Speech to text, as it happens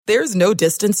There's no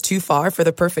distance too far for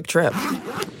the perfect trip.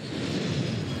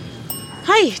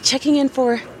 Hi, checking in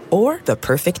for... Or the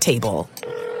perfect table.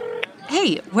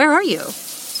 Hey, where are you?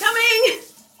 Coming!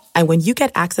 And when you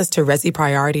get access to Resi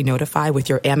Priority Notify with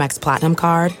your Amex Platinum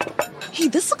card... Hey,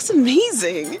 this looks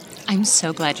amazing. I'm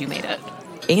so glad you made it.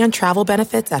 And travel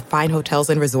benefits at fine hotels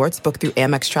and resorts booked through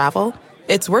Amex Travel,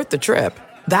 it's worth the trip.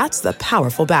 That's the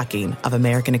powerful backing of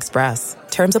American Express.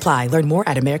 Terms apply. Learn more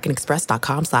at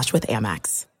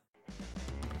americanexpress.com/withAmex.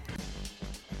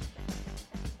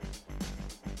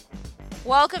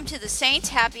 Welcome to the Saints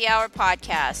Happy Hour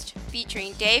podcast,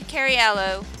 featuring Dave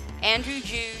Cariello, Andrew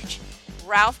Juge,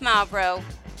 Ralph Malbrough,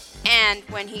 and,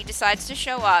 when he decides to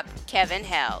show up, Kevin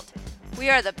Held. We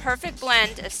are the perfect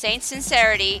blend of Saints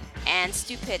sincerity and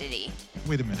stupidity.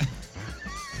 Wait a minute.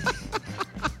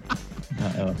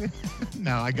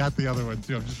 No, I got the other one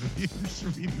too. I'm just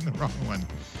reading the wrong one.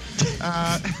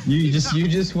 You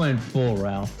just went full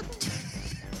Ralph.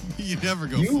 You never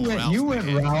go full Ralph. You went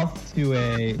Ralph to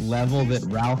a level that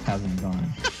Ralph hasn't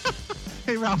gone.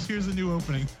 Hey Ralph, here's a new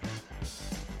opening.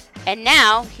 And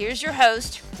now, here's your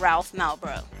host, Ralph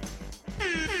Malbrough.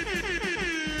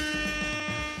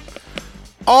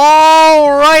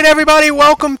 All right, everybody,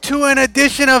 welcome to an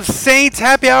edition of Saints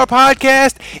Happy Hour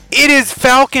podcast. It is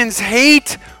Falcons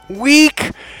Hate Week,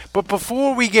 but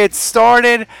before we get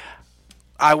started,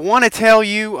 I want to tell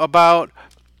you about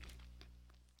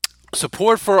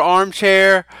support for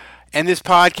Armchair, and this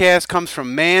podcast comes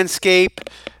from Manscaped.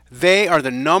 They are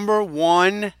the number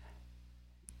one,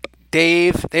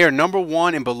 Dave, they are number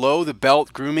one in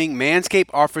below-the-belt grooming. Manscaped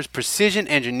offers precision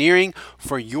engineering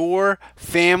for your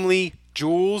family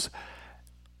jewels.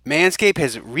 Manscaped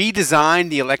has redesigned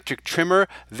the electric trimmer.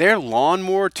 Their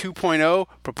Lawnmower 2.0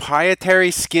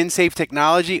 proprietary skin-safe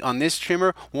technology on this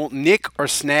trimmer won't nick or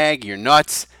snag your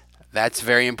nuts. That's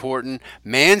very important.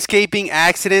 Manscaping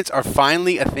accidents are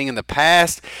finally a thing in the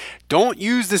past. Don't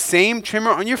use the same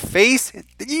trimmer on your face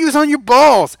that you use on your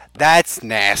balls. That's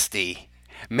nasty.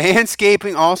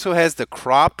 Manscaping also has the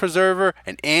Crop Preserver,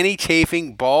 an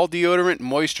anti-chafing ball deodorant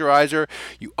moisturizer.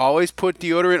 You always put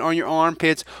deodorant on your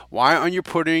armpits. Why aren't you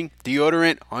putting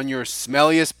deodorant on your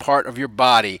smelliest part of your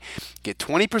body? Get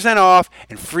 20% off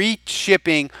and free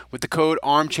shipping with the code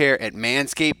ARMCHAIR at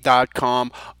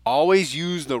manscaped.com. Always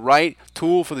use the right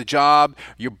tool for the job.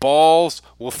 Your balls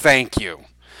will thank you.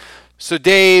 So,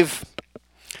 Dave,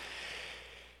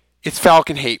 it's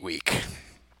Falcon Hate Week.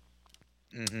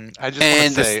 Mm-hmm. I just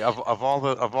want to say, of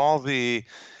all the,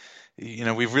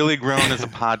 we've really grown as a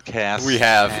podcast. We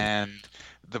have, and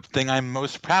the thing I'm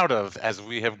most proud of as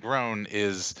we have grown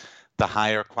is the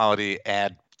higher quality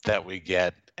ad that we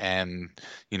get, and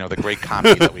the great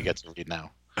copy that we get to read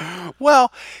now.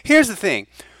 Well, here's the thing: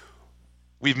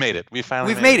 we've made it. We've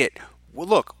made it. Well,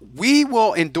 look, we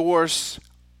will endorse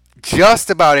just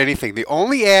about anything. The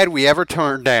only ad we ever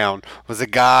turned down was a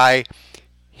guy.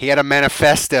 He had a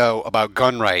manifesto about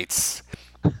gun rights,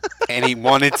 and he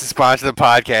wanted to sponsor the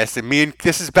podcast. And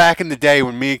this is back in the day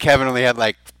when me and Kevin only had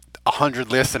like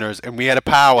 100 listeners, and we had a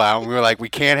powwow, and we were like, we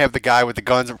can't have the guy with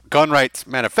the gun rights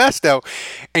manifesto.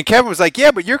 And Kevin was like,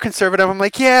 yeah, but you're conservative. I'm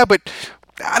like, yeah, but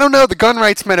I don't know, the gun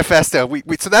rights manifesto.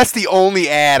 So that's the only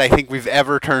ad I think we've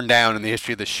ever turned down in the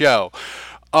history of the show.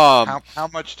 How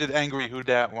much did Angry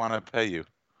Who-Dat want to pay you?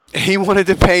 He wanted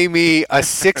to pay me a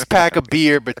 6-pack of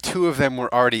beer, but 2 of them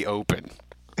were already open.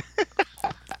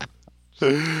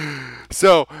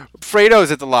 So,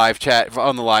 Fredo's at the live chat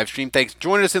on the live stream. Thanks.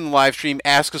 Join us in the live stream.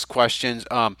 Ask us questions.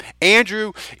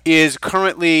 Andrew is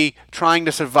currently trying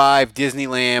to survive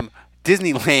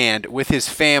Disneyland with his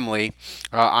family.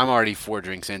 I'm already 4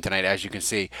 drinks in tonight, as you can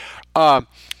see.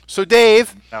 So,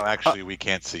 Dave. No, actually, we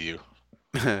can't see you.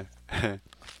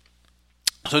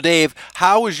 So, Dave,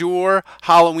 how was your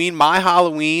Halloween? My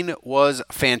Halloween was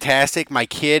fantastic. My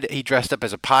kid, he dressed up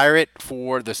as a pirate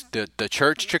for the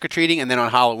church trick-or-treating, and then on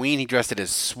Halloween, he dressed it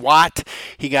as SWAT.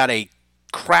 He got a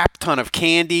crap ton of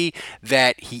candy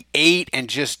that he ate,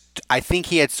 and I think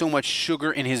he had so much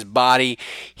sugar in his body,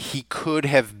 he could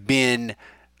have been...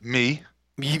 Me?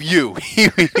 You. He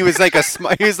was like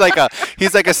he's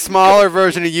like a smaller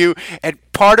version of you, and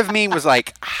part of me was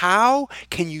like, how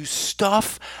can you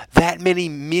stuff that many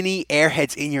mini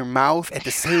airheads in your mouth at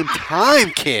the same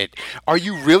time, kid? Are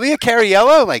you really a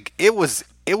Cariello? Like, it was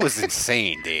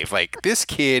insane, Dave. Like, this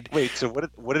kid. Wait, so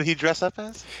what did he dress up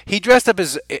as? He dressed up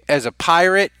as a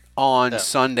pirate on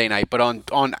Sunday night, but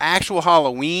on actual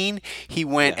Halloween, he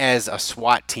went as a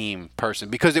SWAT team person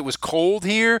because it was cold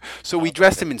here, so we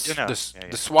dressed him in the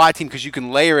SWAT team because you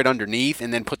can layer it underneath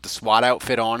and then put the SWAT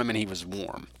outfit on him, and he was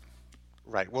warm.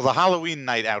 Right. Well, the Halloween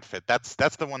night outfit, that's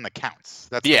the one that counts.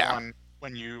 That's the one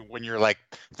when you're like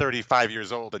 35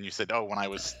 years old and you said, "Oh, when I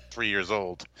was 3 years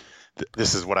old,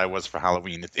 this is what I was for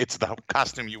Halloween." It's the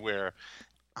costume you wear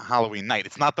Halloween night.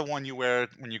 It's not the one you wear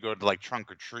when you go to like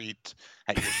trunk or treat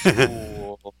at your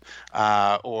school,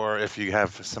 or if you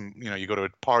have some, you go to a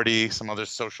party, some other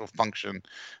social function.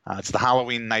 It's the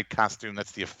Halloween night costume.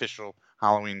 That's the official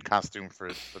Halloween costume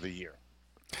for the year.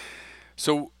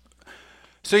 So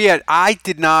yeah, I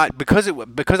did not, because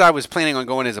I was planning on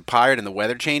going as a pirate and the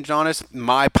weather changed on us.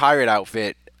 My pirate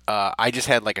outfit, I just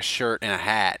had like a shirt and a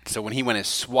hat. So when he went as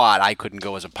SWAT, I couldn't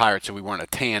go as a pirate, so we weren't a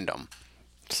tandem.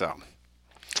 So.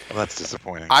 Well, that's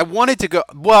disappointing. I wanted to go.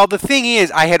 Well, the thing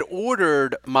is, I had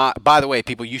ordered my. By the way,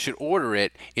 people, you should order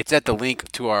it. It's at the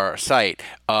link to our site.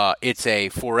 It's a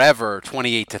Forever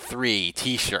 28-3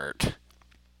 T-shirt.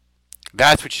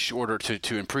 That's what you should order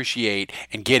to appreciate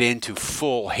and get into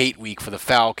full hate week for the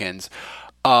Falcons.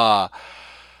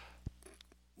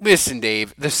 Listen,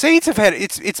 Dave, the Saints have had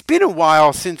it's been a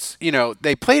while since,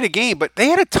 they played a game, but they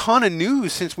had a ton of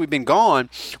news since we've been gone.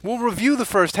 We'll review the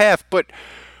first half, but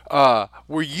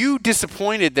were you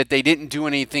disappointed that they didn't do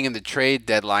anything in the trade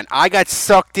deadline? I got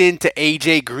sucked into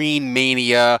AJ Green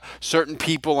mania. Certain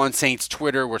people on Saints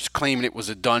Twitter were claiming it was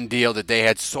a done deal, that they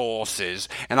had sources,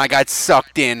 and I got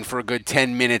sucked in for a good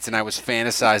 10 minutes, and I was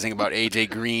fantasizing about AJ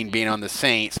Green being on the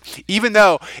Saints. Even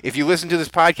though, if you listen to this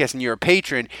podcast and you're a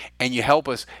patron and you help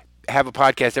us have a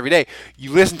podcast every day,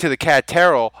 you listen to the Kat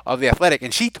Terrell of The Athletic,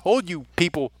 and she told you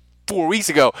people 4 weeks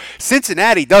ago,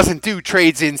 Cincinnati doesn't do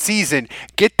trades in season.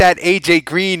 Get that AJ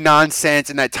Green nonsense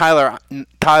and that Tyler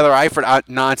Eifert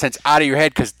nonsense out of your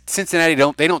head, because Cincinnati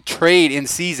don't trade in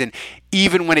season,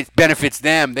 even when it benefits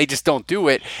them. They just don't do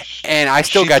it. And I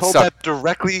still got sucked.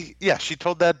 She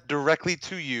told that directly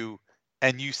to you,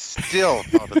 and you still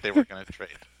thought that they were going to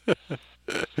trade.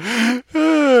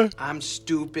 I'm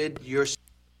stupid. You're.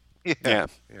 Yeah.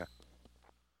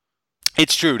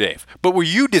 It's true, Dave. But were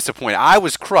you disappointed? I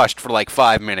was crushed for like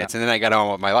 5 minutes, and then I got on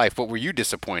with my life. But were you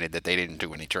disappointed that they didn't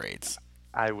do any trades?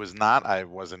 I was not. I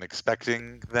wasn't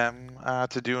expecting them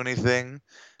to do anything.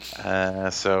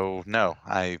 So, no,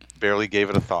 I barely gave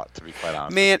it a thought, to be quite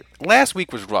honest. Man, last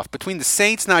week was rough. Between the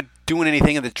Saints not doing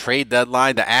anything in the trade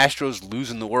deadline, the Astros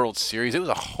losing the World Series, it was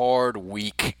a hard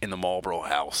week in the Marlboro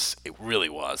house. It really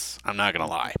was. I'm not going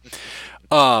to lie.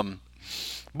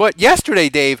 But yesterday,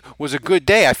 Dave, was a good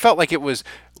day. I felt like it was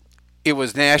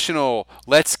national,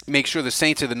 let's make sure the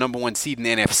Saints are the number one seed in the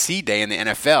NFC day in the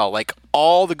NFL. Like,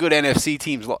 all the good NFC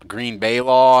teams, Green Bay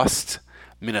lost,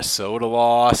 Minnesota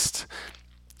lost,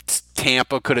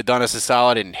 Tampa could have done us a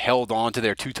solid and held on to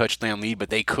their 2-touchdown lead, but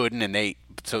they couldn't, and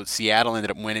so Seattle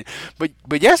ended up winning.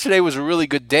 But yesterday was a really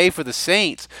good day for the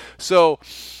Saints. So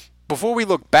before we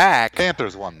look back,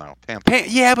 Panthers won though.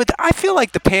 Yeah, but I feel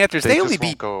like the Panthers, they only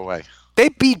won't go away. They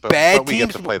beat bad but we teams.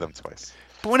 Get to play them twice.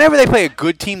 But whenever they play a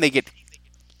good team, they get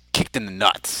kicked in the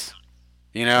nuts.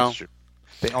 That's true.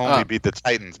 They only beat the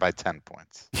Titans by 10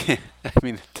 points. I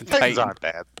mean, the Titans aren't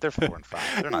bad. They're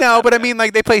 4-5. They're not no, but bad. I mean,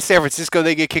 like, they play San Francisco,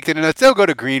 they get kicked in the nuts. They'll go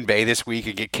to Green Bay this week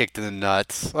and get kicked in the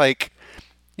nuts. Like,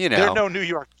 They're no New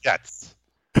York Jets.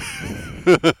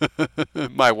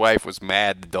 My wife was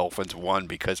mad the Dolphins won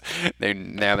because they're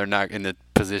not in the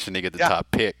position to get the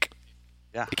top pick.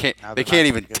 Yeah. They can't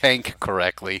even tank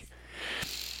correctly.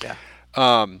 Yeah.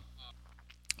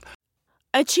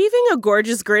 Achieving a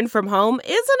gorgeous grin from home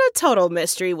isn't a total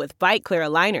mystery with Bite Clear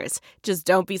aligners. Just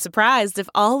don't be surprised if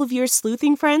all of your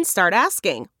sleuthing friends start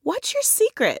asking, "What's your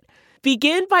secret?"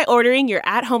 Begin by ordering your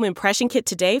at-home impression kit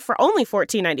today for only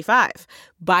 $14.95.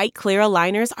 Bite Clear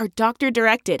aligners are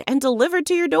doctor-directed and delivered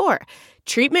to your door.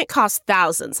 Treatment costs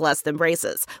thousands less than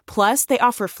braces. Plus, they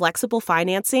offer flexible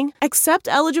financing, accept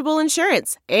eligible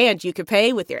insurance, and you can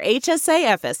pay with your HSA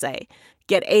FSA.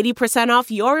 Get 80%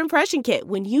 off your impression kit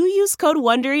when you use code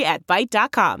WONDERY at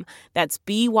Byte.com. That's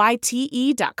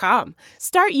BYTE.com.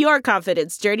 Start your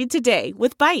confidence journey today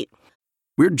with Byte.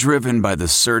 We're driven by the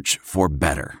search for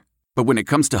better. But when it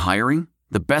comes to hiring,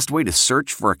 the best way to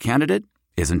search for a candidate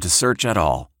isn't to search at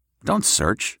all. Don't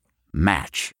search.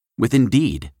 Match. With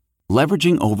Indeed.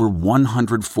 Leveraging over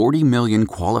 140 million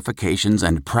qualifications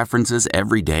and preferences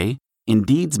every day,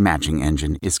 Indeed's matching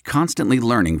engine is constantly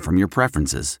learning from your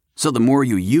preferences. So the more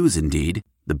you use Indeed,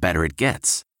 the better it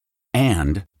gets.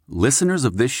 And listeners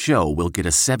of this show will get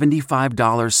a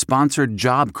 $75 sponsored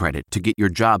job credit to get your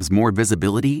jobs more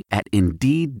visibility at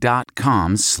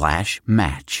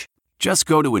Indeed.com/match. Just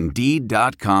go to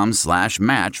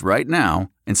Indeed.com/match right now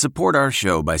and support our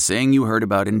show by saying you heard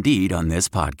about Indeed on this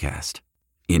podcast.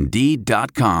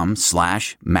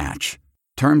 Indeed.com/match.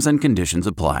 Terms and conditions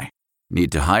apply.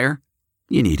 Need to hire?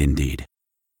 You need Indeed.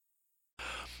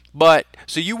 But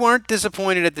so you weren't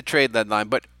disappointed at the trade deadline,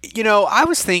 but I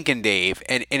was thinking, Dave,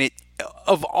 and it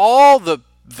of all the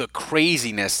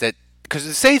craziness that, because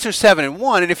the Saints are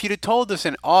 7-1, and if you'd have told us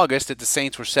in August that the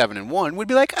Saints were 7-1, we'd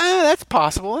be like, that's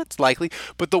possible, that's likely.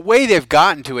 But the way they've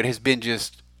gotten to it has been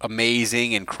just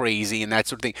amazing and crazy and that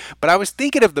sort of thing. But I was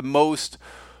thinking of the most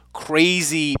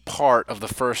crazy part of the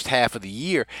first half of the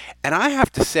year, and I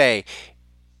have to say,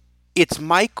 it's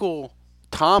Michael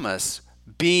Thomas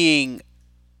being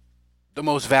the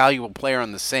most valuable player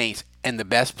on the Saints and the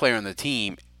best player on the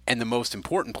team and the most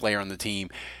important player on the team.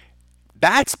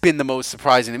 That's been the most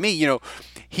surprising to me.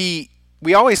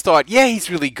 We always thought, he's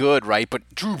really good, right?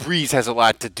 But Drew Brees has a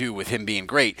lot to do with him being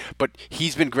great. But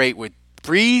he's been great with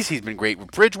Brees. He's been great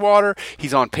with Bridgewater.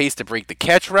 He's on pace to break the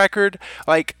catch record.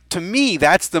 Like, to me,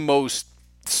 that's the most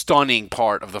stunning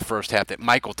part of the first half, that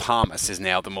Michael Thomas is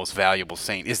now the most valuable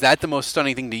Saint. Is that the most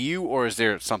stunning thing to you, or is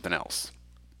there something else?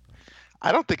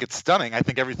 I don't think it's stunning. I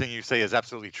think everything you say is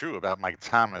absolutely true about Mike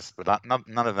Thomas, but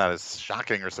none of that is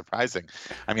shocking or surprising.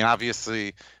 I mean,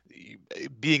 obviously,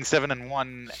 being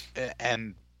 7-1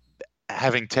 and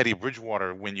having Teddy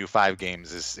Bridgewater win you 5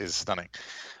 games is stunning.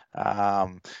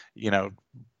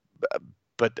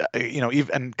 But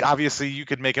even obviously you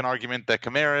could make an argument that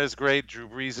Kamara is great, Drew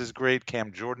Brees is great,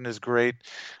 Cam Jordan is great,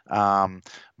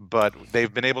 but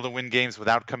they've been able to win games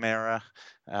without Kamara.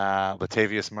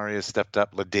 Latavius Murray has stepped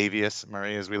up. Ladavius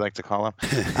Murray, as we like to call him.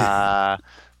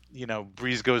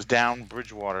 Brees goes down,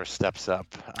 Bridgewater steps up.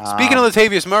 Speaking of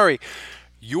Latavius Murray,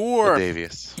 your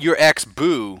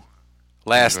ex-boo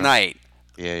last night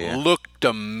looked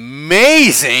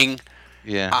amazing.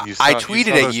 Yeah, I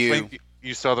tweeted at you.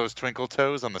 You saw those twinkle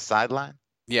toes on the sideline?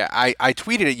 Yeah, I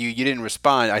tweeted at you. You didn't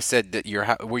respond. I said that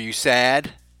were you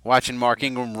sad watching Mark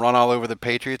Ingram run all over the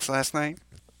Patriots last night?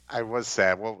 I was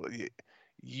sad. Well,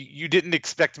 you didn't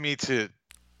expect me to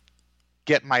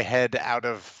get my head out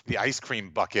of the ice cream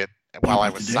bucket while I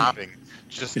was sobbing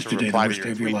just to reply to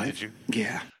your tweet, did you?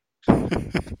 Yeah.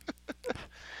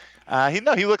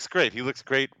 He looks great. He looks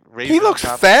great. He looks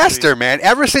faster, man.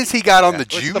 Ever since he got on the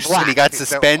juice and he got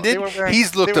suspended,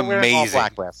 he's looked amazing.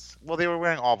 Well, they were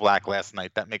wearing all black last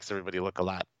night. That makes everybody look a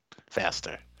lot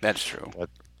faster. That's true.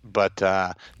 But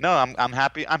no, I'm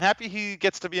happy. I'm happy he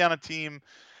gets to be on a team.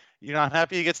 I'm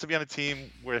happy he gets to be on a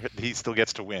team where he still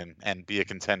gets to win and be a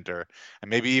contender, and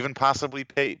maybe even possibly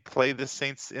play the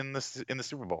Saints in the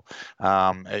Super Bowl.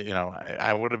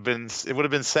 It would have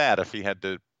been sad if he had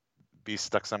to be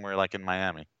stuck somewhere like in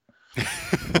Miami.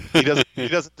 He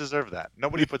doesn't deserve that.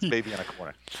 Nobody puts baby in a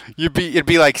corner. It'd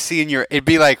be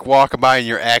like walking by and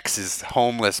your ex is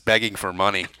homeless begging for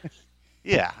money.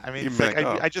 Yeah, I mean,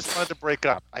 I just wanted to break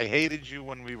up. I hated you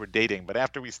when we were dating, but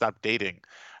after we stopped dating,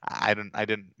 I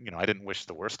didn't wish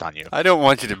the worst on you. I don't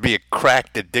want you to be a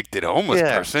crack addicted homeless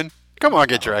person. Come on,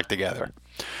 get your act together.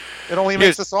 It only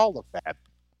makes us all look bad.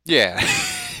 Yeah.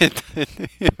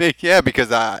 Yeah,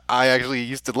 because I actually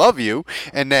used to love you,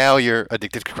 and now you're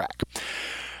addicted to crack.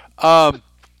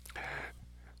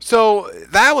 So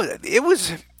it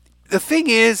was. The thing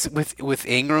is with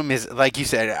Ingram is, like you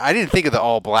said, I didn't think of the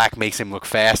all black makes him look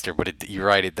faster, but you're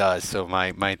right, it does. So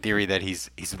my theory that he's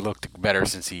looked better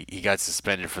since he got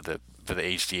suspended for the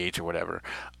HGH or whatever.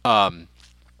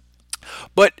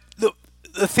 But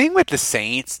the thing with the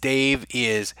Saints, Dave,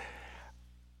 is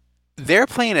they're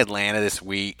playing Atlanta this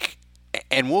week,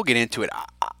 and we'll get into it.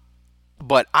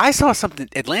 But I saw something.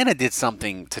 Atlanta did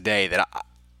something today that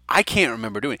I can't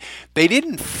remember doing. They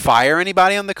didn't fire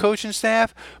anybody on the coaching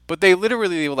staff, but they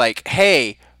literally were like,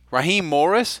 hey, Raheem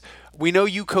Morris, we know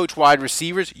you coach wide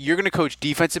receivers. You're going to coach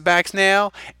defensive backs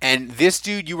now. And this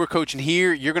dude you were coaching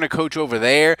here, you're going to coach over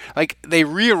there. Like, they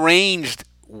rearranged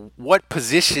what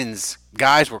positions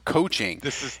guys were coaching.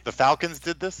 This is the Falcons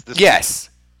did this? Yes.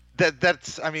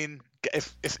 That's, I mean,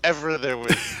 if ever there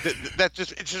was, it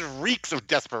just reeks of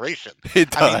desperation.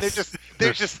 It does. I mean,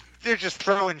 they're just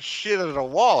throwing shit at a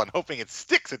wall and hoping it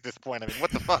sticks at this point. I mean, what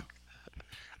the fuck?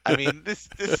 I mean, this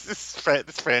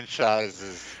franchise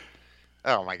is,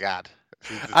 oh my god.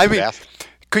 I mean,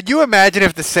 could you imagine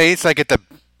if the Saints, like at the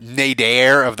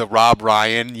nadir of the Rob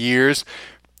Ryan years,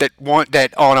 that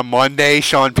on a Monday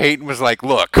Sean Payton was like,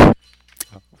 look,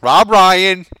 Rob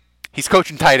Ryan, he's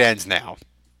coaching tight ends now.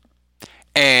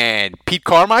 And Pete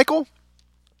Carmichael,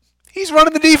 he's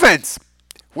running the defense.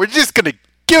 We're just going to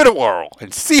give it a whirl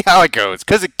and see how it goes,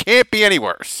 because it can't be any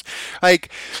worse. Like,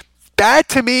 that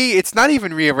to me, it's not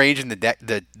even rearranging the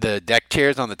deck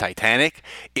chairs on the Titanic.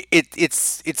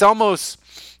 It's almost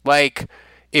like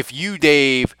if you,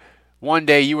 Dave, one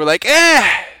day you were like,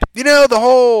 the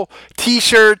whole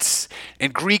T-shirts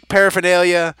and Greek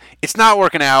paraphernalia, it's not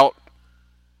working out.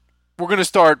 we're going to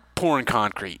start pouring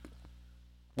concrete.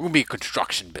 We're going to be a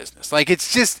construction business. Like,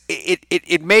 it's just,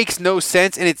 it makes no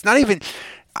sense. And it's not even,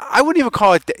 I wouldn't even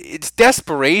call it, it's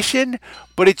desperation,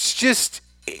 but it's just,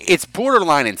 it's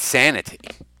borderline insanity.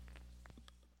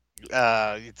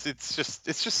 It's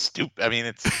just stupid. I mean,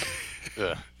 it's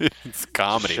it's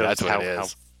comedy. That's what it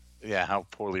is. How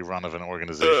poorly run of an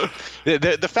organization.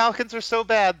 The Falcons are so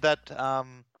bad that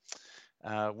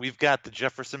we've got the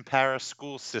Jefferson Parish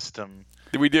school system.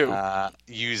 We do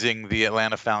using the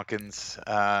Atlanta Falcons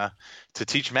to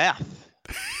teach math.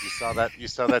 You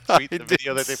saw that tweet, the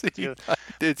video that they put together. I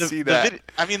did see that.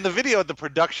 The video, the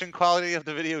production quality of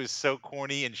the video is so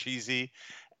corny and cheesy.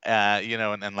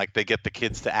 And like they get the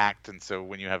kids to act, and so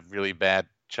when you have really bad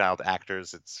child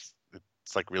actors, it's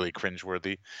like really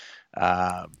cringeworthy.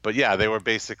 But yeah, they were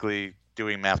basically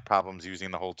doing math problems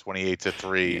using the whole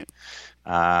 28-3.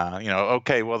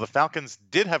 Okay, well the Falcons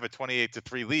did have a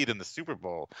 28-3 lead in the Super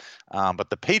Bowl, but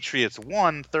the Patriots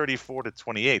won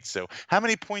 34-28. So how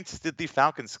many points did the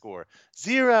Falcons score?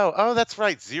 0. Oh, that's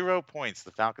right, 0 points.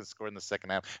 The Falcons scored in the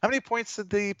second half. How many points did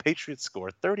the Patriots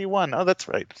score? 31. Oh, that's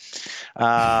right.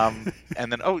 And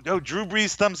then Drew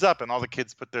Brees thumbs up, and all the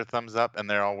kids put their thumbs up, and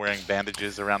they're all wearing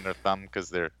bandages around their thumb because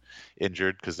they're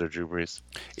injured because they're Drew Brees.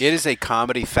 It is a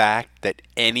comedy fact that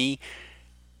any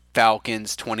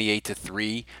Falcons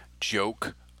 28-3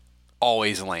 joke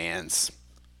always lands.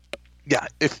 Yeah,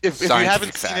 if you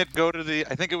haven't seen it, go to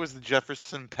I think it was the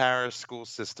Jefferson Parish school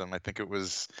system. I think it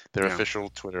was their official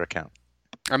Twitter account.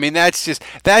 I mean, that's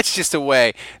just a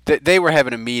way that they were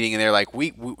having a meeting, and they're like,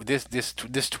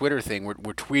 this Twitter thing, we're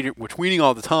tweeting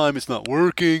all the time. It's not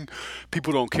working.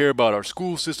 People don't care about our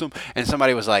school system. And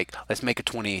somebody was like, let's make a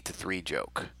 28-3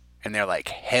 joke. And they're like,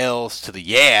 hells to the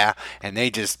yeah, and they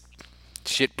just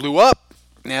shit blew up.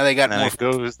 Now they got more.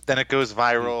 Then it goes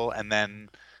viral, and then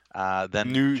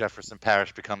Jefferson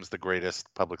Parish becomes the greatest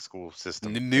public school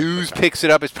system. The news picks it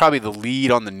up. It's probably the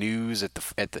lead on the news at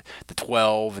the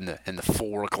 12 and the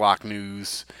 4 o'clock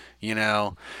news.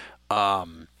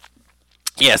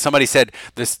 Somebody said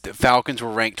the Falcons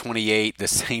were ranked 28. The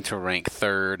Saints were ranked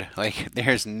 3rd. Like,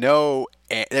 there's no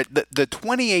the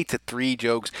 28-3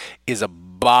 jokes is a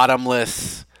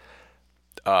bottomless,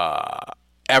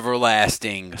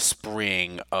 everlasting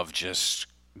spring of just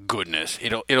goodness.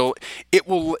 It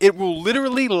will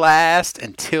literally last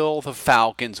until the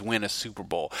Falcons win a Super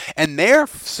Bowl. And their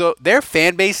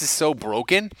fan base is so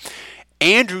broken.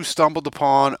 Andrew stumbled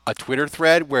upon a Twitter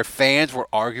thread where fans were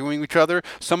arguing with each other.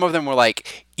 Some of them were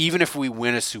like, even if we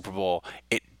win a Super Bowl,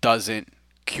 it doesn't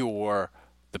cure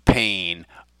the pain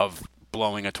of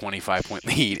blowing a 25-point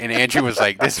lead. And Andrew was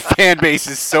like, this fan base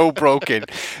is so broken.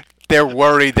 They're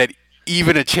worried that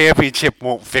even a championship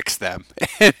won't fix them.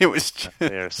 And it was just,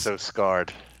 they're so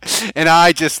scarred. And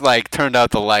I just turned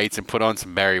out the lights and put on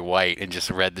some Barry White and just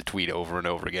read the tweet over and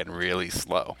over again really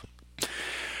slow.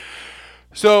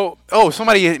 So,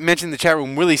 somebody mentioned in the chat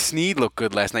room, Willie Snead looked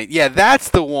good last night. Yeah, that's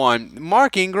the one.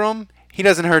 Mark Ingram, he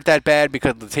doesn't hurt that bad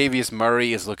because Latavius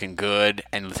Murray is looking good,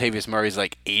 and Latavius Murray is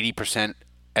 80%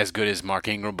 as good as Mark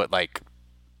Ingram, but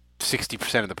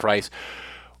 60% of the price.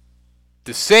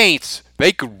 The Saints,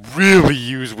 they could really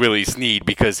use Willie Snead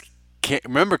because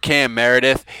remember Cam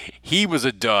Meredith? He was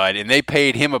a dud, and they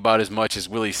paid him about as much as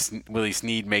Willie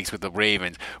Snead makes with the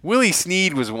Ravens. Willie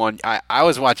Snead was one. I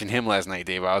was watching him last night,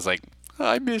 Dave. I was like,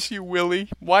 I miss you, Willie.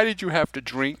 Why did you have to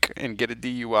drink and get a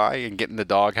DUI and get in the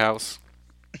doghouse?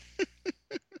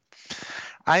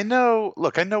 I know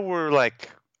we're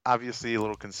obviously a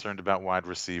little concerned about wide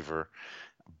receiver,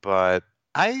 but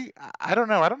I don't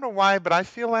know. I don't know why, but I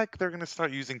feel like they're going to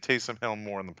start using Taysom Hill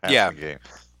more in the passing game.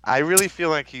 I really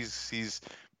feel like he's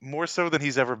more so than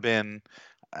he's ever been,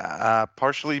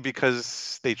 partially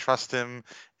because they trust him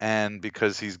and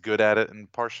because he's good at it,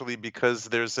 and partially because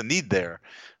there's a need there.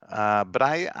 But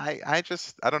I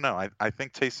don't know. I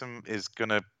think Taysom is going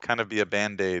to kind of be a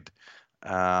Band-Aid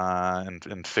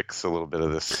and fix a little bit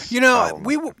of this. Me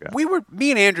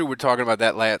and Andrew were talking about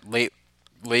that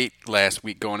late last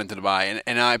week going into the bye,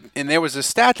 and there was a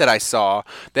stat that I saw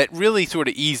that really sort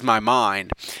of eased my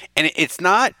mind, and it's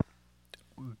not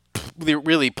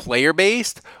really player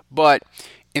based, but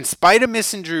in spite of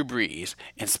missing Drew Brees,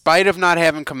 in spite of not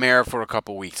having Kamara for a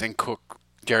couple weeks and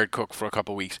Jared Cook for a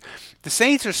couple weeks, the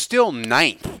Saints are still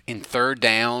 9th in third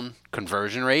down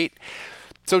conversion rate.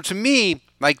 So to me,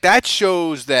 that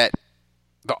shows that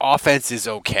the offense is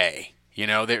okay.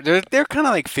 They're kind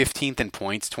of 15th in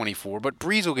points, 24, but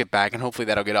Breeze will get back, and hopefully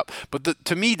that'll get up. But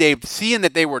to me, Dave, seeing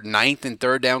that they were 9th in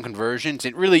third down conversions,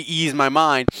 it really eased my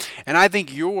mind. And I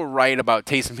think you're right about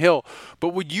Taysom Hill.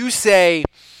 But would you say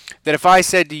that if I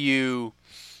said to you,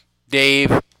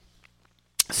 Dave,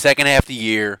 second half of the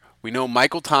year. We know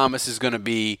Michael Thomas is going to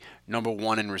be number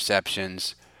 1 in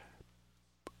receptions.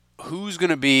 Who's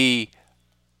going to be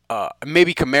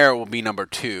maybe Kamara will be number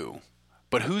 2.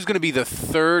 But who's going to be the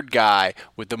third guy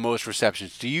with the most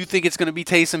receptions? Do you think it's going to be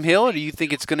Taysom Hill, or do you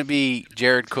think it's going to be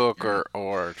Jared Cook or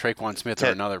Traquan Smith or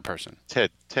another person?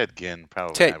 Ted Ginn,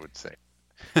 probably. I would say.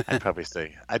 I'd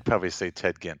probably say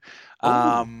Ted Ginn.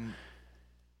 Well,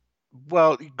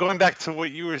 going back to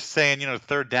what you were saying,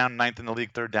 third down, 9th in the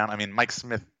league, third down. I mean, Mike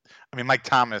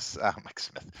Thomas,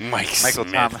 Michael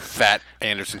Thomas, Fat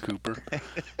Anderson Cooper.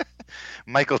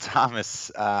 Michael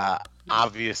Thomas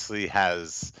obviously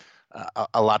has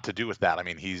a lot to do with that. I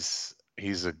mean, he's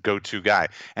a go-to guy,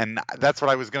 and that's what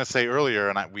I was going to say earlier,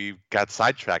 and we got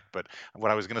sidetracked. But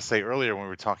what I was going to say earlier when we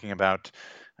were talking about,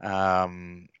 I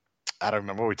don't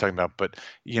remember what we were talking about, but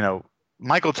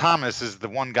Michael Thomas is the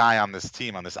one guy on this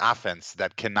team, on this offense,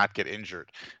 that cannot get injured.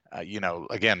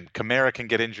 Again, Kamara can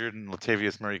get injured and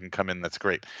Latavius Murray can come in. That's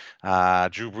great.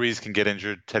 Drew Brees can get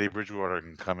injured. Teddy Bridgewater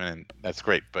can come in, and that's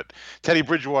great. But Teddy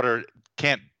Bridgewater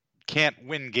can't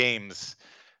win games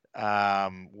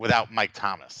without Mike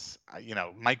Thomas.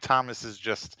 Mike Thomas is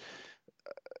just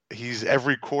he's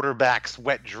every quarterback's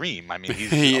wet dream. I mean,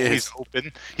 he's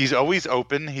open. He's always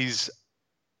open. He's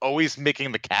always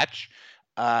making the catch.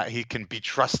 He can be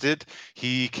trusted.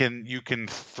 You can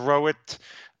throw it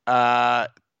to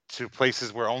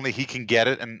places where only he can get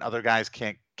it, and other guys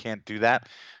can't do that.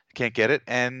 Can't get it.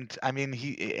 And I mean,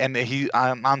 he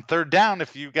on third down,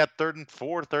 if you got 3rd and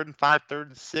 4, 3rd and 5, 3rd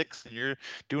and 6, and you're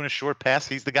doing a short pass,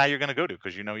 he's the guy you're going to go to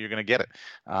because you're going to get it.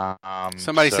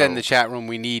 Somebody said in the chat room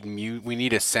we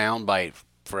need a sound bite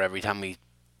for every time we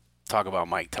talk about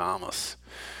Mike Thomas.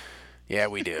 Yeah,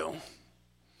 we do.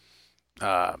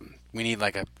 We need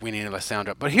a sound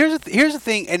drop. But here's the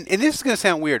thing, and this is going to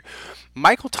sound weird.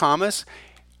 Michael Thomas,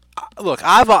 look,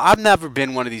 I've never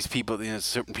been one of these people,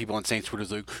 certain people on Saints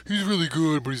Twitter's like, he's really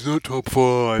good, but he's not top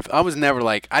 5. I was never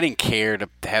I didn't care to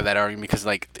have that argument because,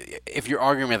 if you're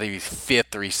arguing whether he's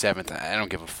 5th or he's 7th, I don't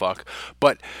give a fuck.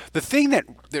 But the thing that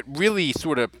really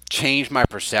sort of changed my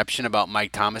perception about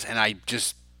Mike Thomas, and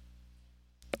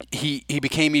he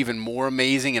became even more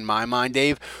amazing in my mind,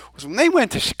 Dave, was when they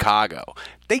went to Chicago.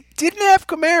 They didn't have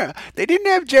Kamara. They didn't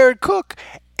have Jared Cook.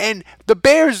 And the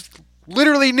Bears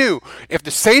literally knew if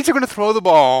the Saints are going to throw the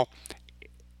ball,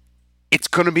 it's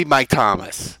going to be Mike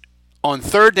Thomas. On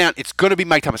third down, it's going to be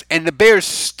Mike Thomas. And the Bears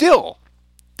still,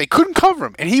 they couldn't cover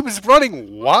him. And he was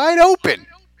running wide open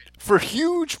for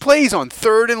huge plays on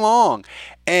 3rd and long.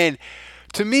 And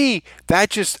to me,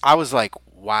 I was like,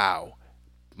 wow.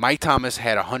 Mike Thomas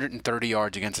had 130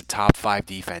 yards against a top 5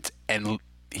 defense, and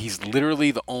he's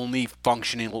literally the only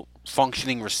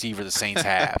functioning receiver the Saints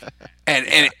have.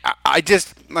 and I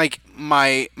just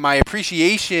my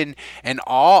appreciation and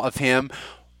awe of him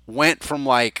went from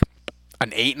an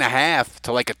 8.5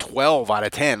 to a 12 out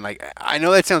of 10. I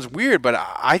know that sounds weird, but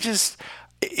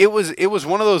it was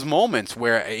one of those moments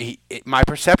where my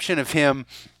perception of him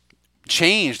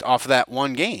changed off of that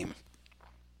one game.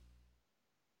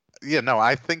 Yeah, no,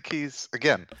 I think he's,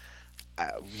 again,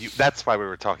 that's why we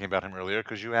were talking about him earlier,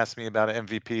 because you asked me about an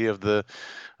MVP of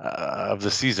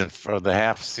the season, for the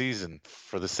half season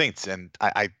for the Saints, and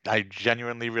I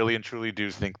genuinely, really and truly do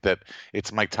think that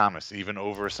it's Mike Thomas, even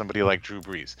over somebody like Drew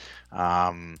Brees.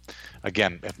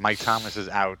 Again, if Mike Thomas is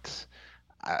out,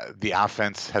 the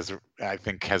offense has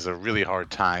a really hard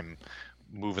time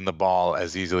moving the ball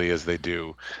as easily as they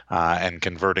do, and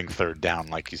converting third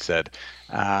down, like you said.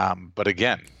 But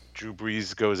again, Drew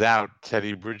Brees goes out,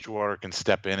 Teddy Bridgewater can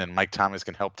step in, and Mike Thomas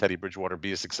can help Teddy Bridgewater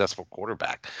be a successful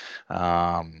quarterback.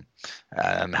 And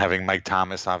having Mike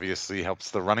Thomas obviously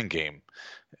helps the running game.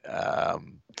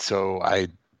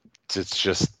 It's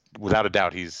just without a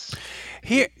doubt he's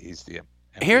the MVP.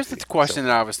 Here's the question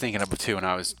that I was thinking of too, and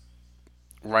I was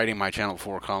writing my Channel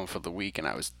 4 column for the week, and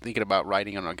I was thinking about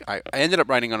I ended up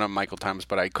writing on a Michael Thomas,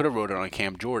 but I could have wrote it on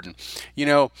Cam Jordan.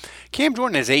 Cam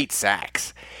Jordan has 8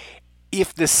 sacks.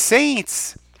 If the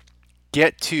Saints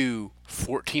get to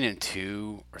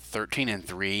 14-2 or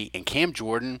 13-3, and Cam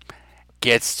Jordan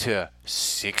gets to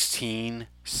 16,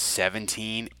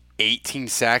 17, 18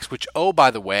 sacks, which, oh, by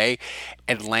the way,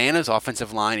 Atlanta's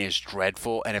offensive line is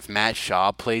dreadful, and if Matt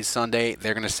Schaub plays Sunday,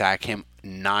 they're going to sack him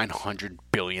 900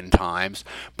 billion times.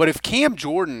 But if Cam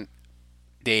Jordan,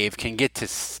 Dave, can get to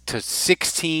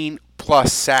 16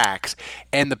 plus sacks,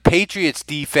 and the Patriots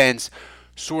defense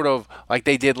sort of like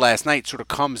they did last night sort of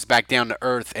comes back down to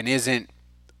earth and isn't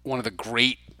one of the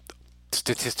great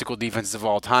statistical defenses of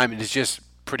all time, and is just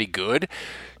pretty good,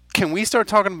 can we start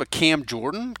talking about Cam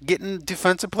Jordan getting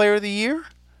Defensive Player of the Year?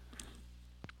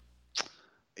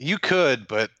 You could,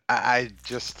 but I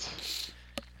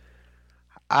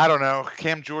don't know.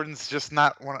 Cam Jordan's just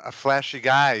not a flashy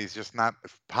guy. He's just not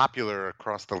popular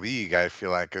across the league, I feel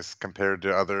like, as compared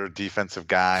to other defensive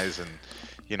guys. And,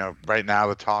 right now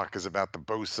the talk is about the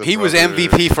Bosa He was brothers.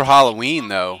 MVP for Halloween,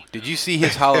 though. Did you see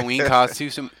his Halloween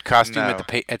costume No.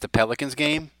 at the Pelicans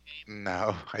game?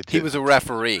 No, I didn't. He was a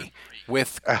referee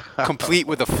complete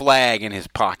with a flag in his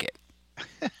pocket.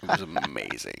 It was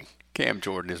amazing. Cam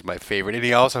Jordan is my favorite, and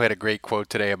he also had a great quote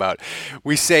today about,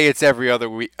 we say it's every other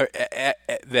week,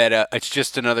 that it's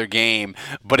just another game,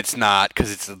 but it's not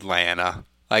because it's Atlanta.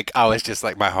 Like, I was just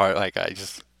like, my heart, like,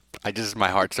 my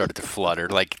heart started to flutter,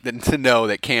 like, to know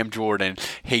that Cam Jordan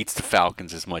hates the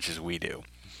Falcons as much as we do.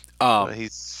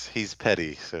 He's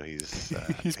petty, so he's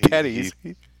he's petty.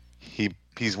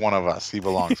 He's one of us. He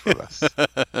belongs with us.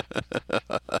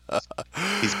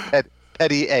 He's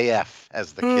petty AF,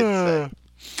 as the kids say.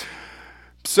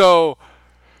 So,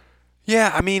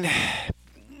 yeah, I mean,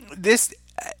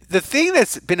 the thing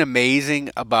that's been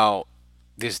amazing about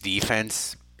this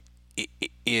defense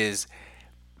is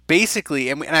basically,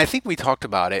 and I think we talked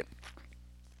about it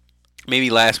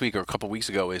maybe last week or a couple weeks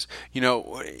ago, is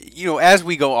as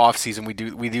we go off season, we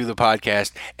do the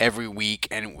podcast every week,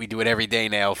 and we do it every day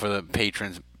now for the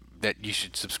patrons that you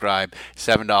should subscribe.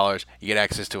 $7, you get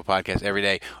access to a podcast every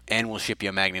day, and we'll ship you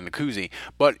a magnet and a koozie.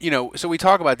 But so we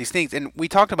talk about these things, and we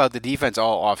talked about the defense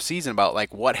all off season, about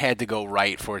like what had to go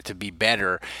right for it to be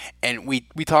better, and we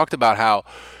talked about how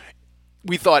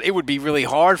we thought it would be really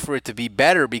hard for it to be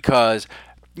better because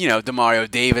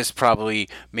Demario Davis probably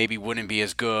maybe wouldn't be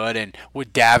as good, and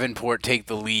would Davenport take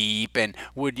the leap, and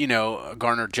would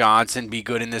Garner Johnson be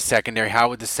good in the secondary? How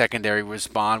would the secondary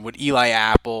respond? Would Eli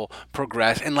Apple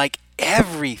progress? And like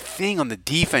everything on the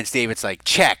defense, Dave, it's like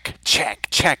check, check,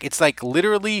 check. It's like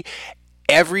literally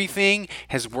everything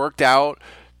has worked out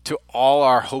to all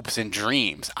our hopes and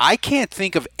dreams. I can't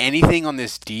think of anything on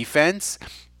this defense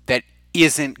that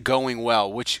isn't going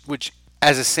well, which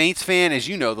as a Saints fan, as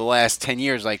you know, the last 10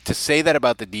 years, like, to say that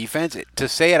about the defense, to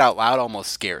say it out loud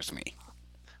almost scares me.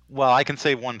 Well, I can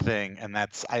say one thing, and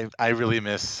that's I really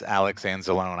miss Alex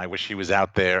Anzalone. I wish he was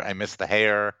out there. I miss the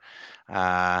hair.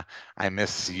 I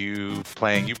miss you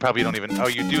playing. You probably don't even. Oh,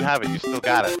 you do have it. You still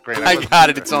got it. Great. I got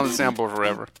it. It's on the soundboard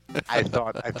forever. I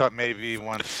thought maybe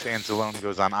once Anzalone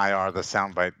goes on IR, the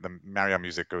soundbite, the Mario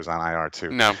music goes on IR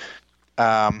too. No.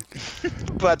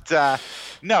 But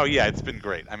no, yeah, it's been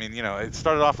great. I mean, it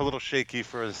started off a little shaky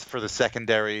for the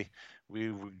secondary.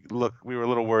 We were a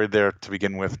little worried there to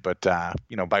begin with, but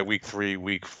by week 3,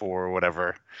 week 4,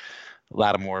 whatever,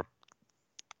 Lattimore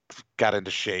got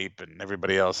into shape, and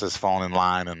everybody else has fallen in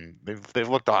line, and they've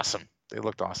looked awesome. They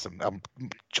looked awesome.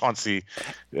 Chauncey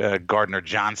Gardner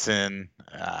Johnson,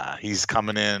 he's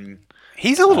coming in.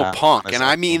 He's a little punk, and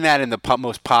I mean that in the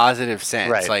most positive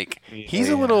sense. Right. Like, he's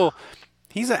a little.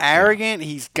 He's arrogant.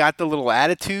 He's got the little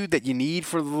attitude that you need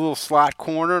for the little slot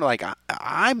corner. Like,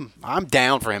 I'm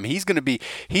down for him. He's going to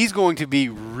be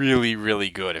really, really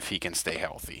good if he can stay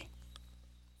healthy.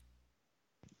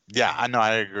 Yeah, I know.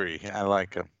 I agree. I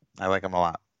like him. I like him a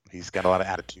lot. He's got a lot of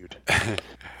attitude.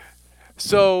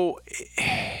 So,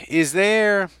 is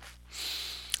there?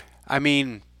 I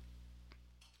mean,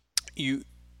 you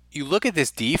look at this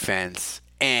defense.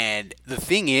 And the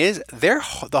thing is, the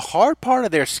hard part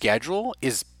of their schedule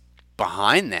is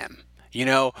behind them.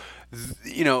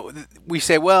 We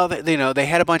say, well, they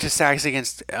had a bunch of sacks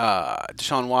against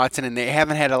Deshaun Watson, and they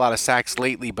haven't had a lot of sacks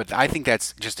lately. But I think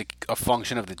that's just a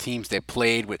function of the teams they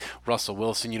played with. Russell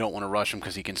Wilson, you don't want to rush him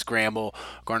because he can scramble.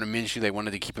 Gardner Minshew, they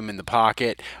wanted to keep him in the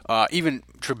pocket. Even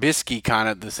Trubisky, kind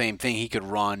of the same thing. He could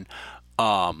run,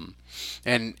 and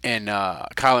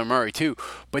Kyler Murray too.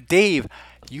 But Dave,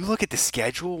 you look at the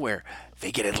schedule where they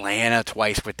get Atlanta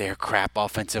twice with their crap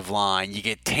offensive line. You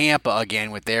get Tampa again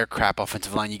with their crap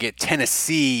offensive line. You get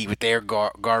Tennessee with their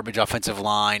garbage offensive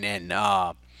line, and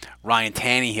Ryan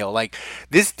Tannehill. Like,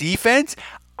 this defense,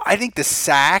 I think the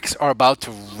sacks are about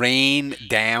to rain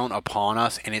down upon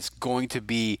us, and it's going to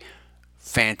be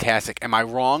fantastic. Am I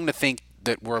wrong to think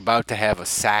that we're about to have a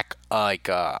sack, I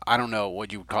don't know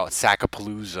what you would call it,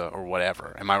 sackapalooza or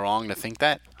whatever? Am I wrong to think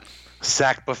that?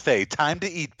 Sack buffet. Time to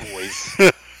eat, boys.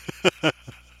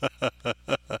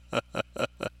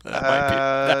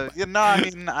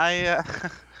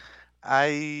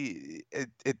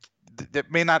 It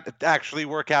may not actually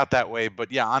work out that way,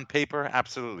 but yeah, on paper,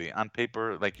 absolutely. On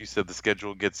paper, like you said, the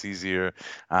schedule gets easier.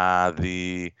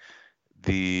 The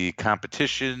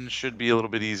competition should be a little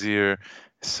bit easier.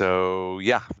 So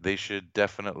yeah, they should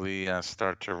definitely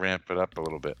start to ramp it up a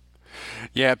little bit.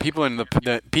 Yeah, people in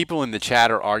the people in the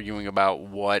chat are arguing about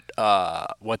what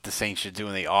the Saints should do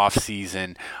in the off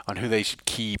season on who they should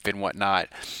keep and whatnot.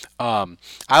 I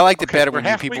liked it better when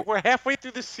you people. We're halfway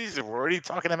through this season. We're already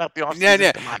talking about the off Yeah,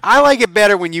 season. yeah. I like it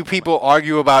better when you people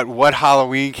argue about what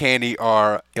Halloween candy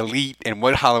are elite and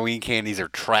what Halloween candies are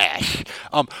trash.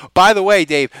 By the way,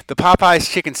 Dave, the Popeyes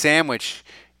chicken sandwich,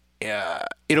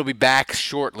 it'll be back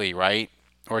shortly, right?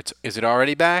 Or is it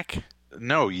already back?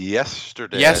 No,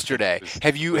 yesterday. Yesterday.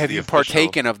 Have you official.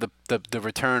 partaken of the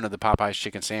return of the Popeyes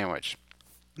chicken sandwich?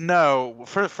 No.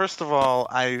 First of all,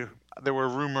 there were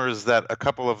rumors that a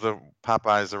couple of the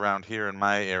Popeyes around here in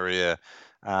my area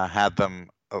had them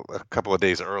a couple of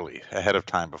days early, ahead of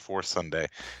time, before Sunday,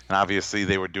 and obviously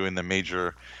they were doing the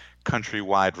major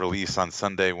countrywide release on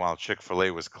Sunday while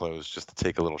Chick-fil-A was closed, just to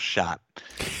take a little shot.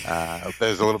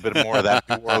 There's a little bit more of that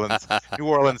New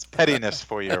Orleans pettiness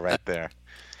for you right there.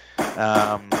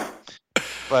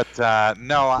 But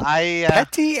no,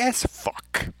 petty as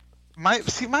fuck. My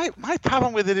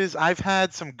problem with it is I've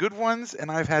had some good ones and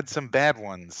I've had some bad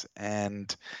ones,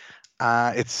 and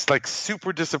it's like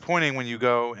super disappointing when you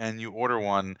go and you order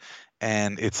one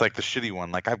and it's like the shitty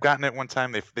one. Like I've gotten it one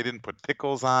time, they didn't put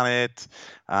pickles on it,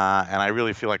 and I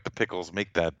really feel like the pickles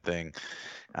make that thing.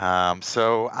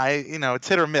 So it's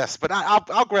hit or miss, but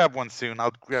I'll grab one soon.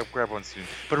 I'll grab one soon.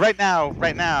 But right now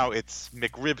it's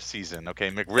McRib season. Okay,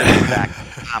 McRib is back at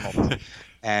McDonald's,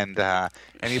 and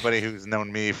anybody who's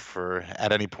known me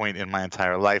at any point in my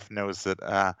entire life knows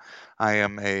that I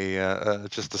am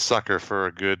just a sucker for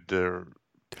a good.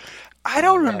 I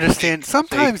don't understand.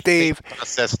 Sometimes, Dave,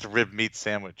 processed rib meat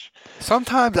sandwich.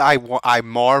 Sometimes I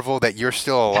marvel that you're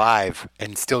still alive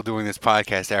and still doing this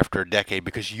podcast after a decade,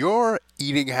 because your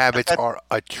eating habits are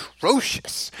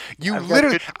atrocious. We've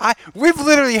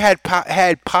literally had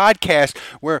podcasts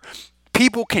where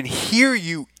people can hear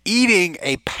you eating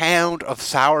a pound of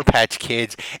Sour Patch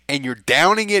Kids and you're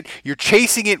downing it, you're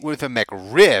chasing it with a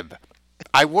McRib.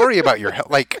 I worry about your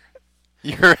health. Like,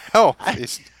 your health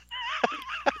is.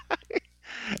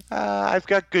 I've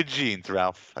got good genes,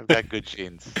 Ralph. I've got good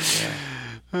genes.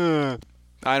 Yeah.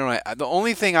 I don't know. The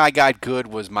only thing I got good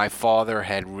was my father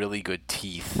had really good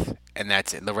teeth, and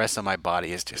that's it. The rest of my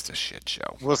body is just a shit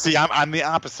show. Well, see, I'm the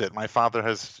opposite. My father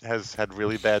has had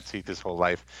really bad teeth his whole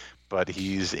life, but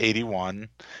he's 81,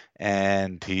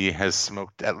 and he has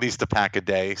smoked at least a pack a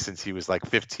day since he was like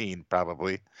 15,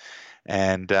 probably,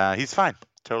 and he's fine.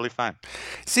 Totally fine.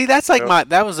 See, that's like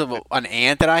that was an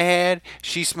aunt that I had.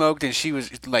 She smoked, and she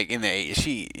was like in the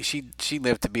she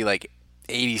lived to be like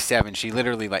 87. She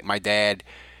literally, like, my dad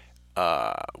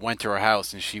went to her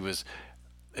house and she was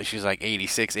like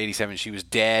 86, 87. She was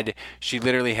dead. She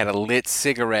literally had a lit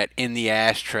cigarette in the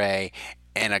ashtray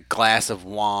and a glass of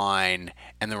wine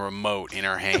and the remote in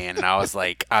her hand, and I was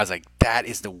like, that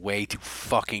is the way to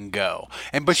fucking go.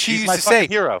 But she's used my to say,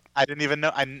 hero. I didn't even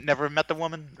know. I never met the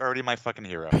woman. Already my fucking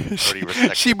hero.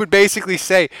 She would basically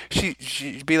say,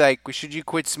 she'd be like, should you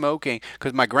quit smoking?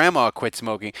 Because my grandma quit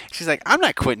smoking. She's like, I'm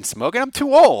not quitting smoking. I'm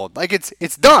too old. Like,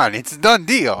 it's done. It's a done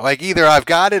deal. Like, either I've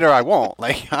got it or I won't.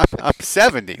 Like, I'm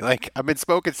 70. Like, I've been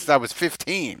smoking since I was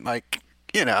 15. Like,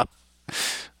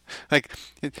 like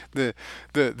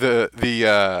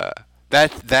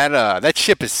that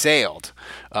ship has sailed.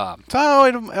 So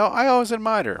I always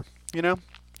admired her,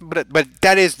 But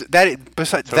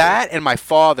besides that and my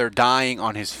father dying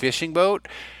on his fishing boat,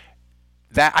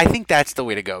 I think that's the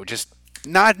way to go. Just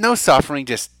no suffering,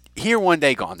 just here one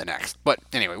day, gone the next. But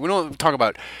anyway, we don't talk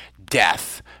about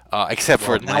death. Except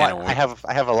for Atlanta. I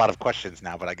have a lot of questions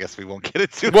now, but I guess we won't get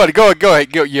into it. What? Go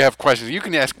ahead. Go. You have questions. You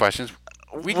can ask questions.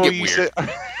 We can get weird.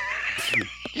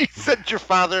 You said your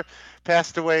father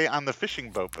passed away on the fishing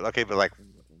boat. Okay, but like,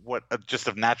 what? Just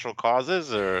of natural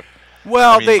causes, or?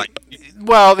 Well,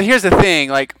 well, here's the thing.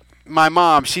 Like, my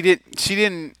mom, she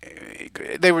didn't.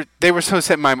 They were so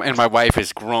set. My wife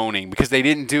is groaning because they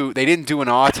didn't do an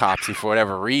autopsy for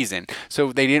whatever reason.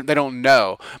 So they don't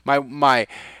know. My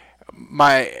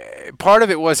part of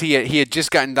it was he had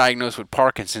just gotten diagnosed with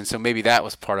Parkinson's, so maybe that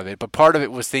was part of it. But part of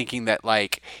it was thinking that,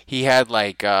 like, he had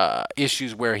like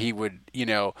issues where he would,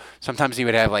 sometimes he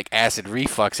would have like acid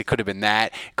reflux. It could have been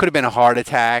that. It could have been a heart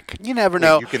attack. You never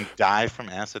know. You can die from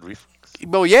acid reflux.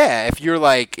 Well, yeah, if you're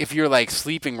like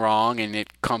sleeping wrong and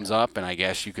it comes up, and I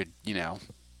guess you could,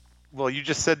 Well, you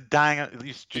just said dying.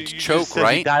 You choke, just said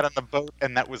right? He died on the boat,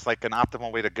 and that was like an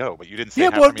optimal way to go. But you didn't say.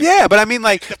 Yeah, well, yeah, but I mean,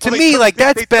 like, to me, like,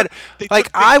 that's better. Like,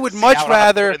 I would much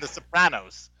rather. In The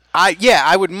Sopranos.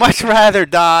 I would much rather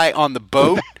die on the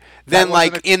boat than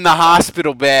like in the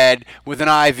hospital bed with an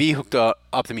IV hooked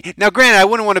up to me. Now, granted, I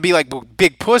wouldn't want to be like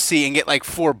big pussy and get like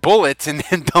 4 bullets and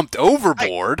then dumped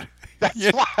overboard.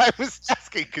 That's why I was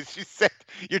asking, because she said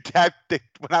your dad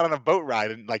went out on a boat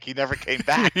ride and he never came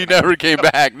back. He never came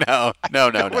back. No.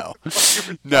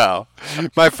 No.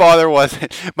 My father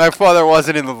wasn't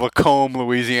in the Lacombe,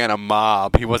 Louisiana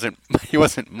mob. He wasn't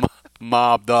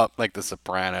mobbed up like the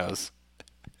Sopranos.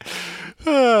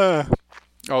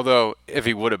 Although if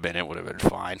he would have been, it would have been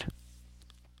fine.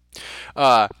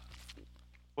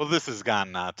 Well, this has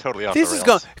gone totally off This the is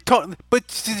rails.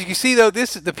 but you see though,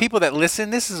 the people that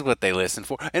listen, this is what they listen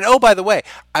for. And oh, by the way,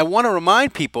 I want to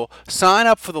remind people, sign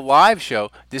up for the live show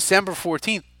December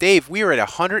 14th. Dave, we are at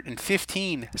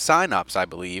 115 sign-ups, I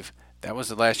believe. That was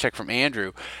the last check from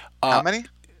Andrew. How many?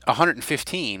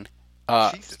 115.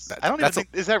 Jesus. I don't even think,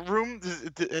 is that room,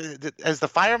 as the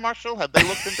fire marshal, have they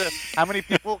looked into how many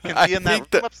people can be in that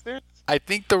room upstairs? I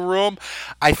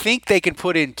think they can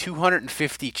put in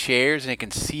 250 chairs and it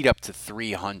can seat up to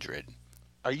 300.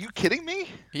 Are you kidding me?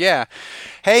 Yeah.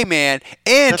 Hey man,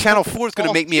 and Channel 4 is going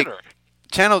to make me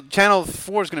Channel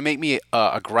 4 is going to make me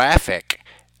a graphic.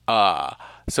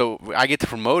 So I get to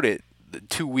promote it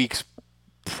 2 weeks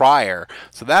prior,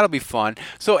 so that'll be fun.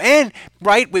 So, and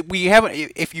right, we have,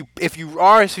 if you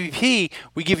RSVP,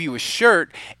 we give you a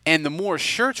shirt, and the more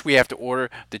shirts we have to order,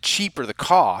 the cheaper the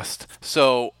cost.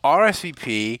 So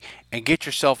RSVP and get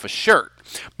yourself a shirt.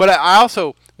 But I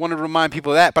also want to remind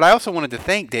people of that. But I also wanted to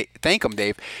thank them,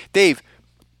 Dave. Dave,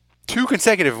 two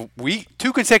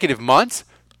consecutive months,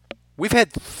 we've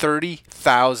had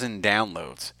 30,000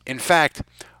 downloads. In fact,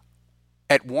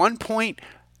 at one point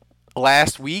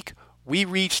last week, we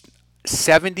reached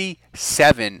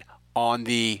 77 on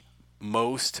the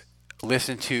most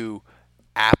listened to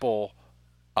Apple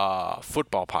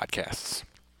football podcasts.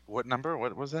 What number?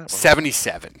 What was that?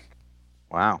 77.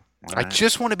 Wow. All right. I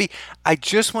just want to be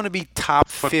top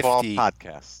football 50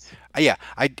 podcasts. Yeah,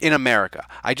 in America.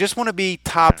 I just want to be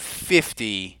top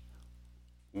 50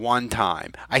 one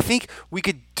time. I think we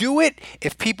could do it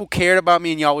if people cared about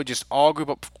me and y'all would just all group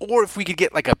up, or if we could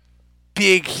get like a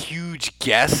big, huge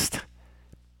guest.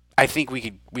 I think we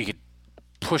could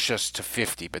push us to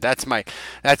 50, but that's my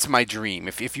dream.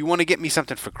 If you want to get me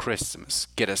something for Christmas,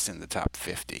 get us in the top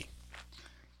 50.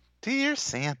 Dear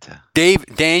Santa.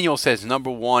 Daniel says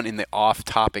number 1 in the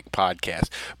off-topic podcast,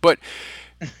 but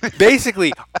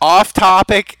basically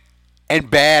off-topic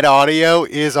and bad audio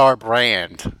is our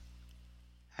brand.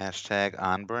 Hashtag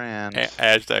on brand.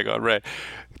 Hashtag on brand.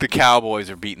 The Cowboys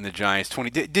are beating the Giants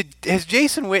 20. Has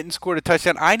Jason Witten scored a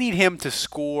touchdown? I need him to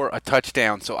score a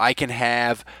touchdown so I can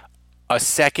have a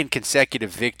second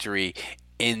consecutive victory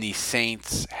in the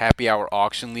Saints Happy Hour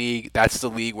Auction League. That's the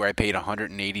league where I paid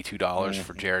 $182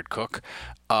 for Jared Cook.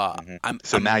 Now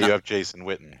you have Jason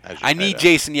Witten. I need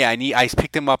Jason. Yeah, I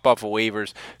picked him up off of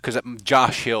waivers because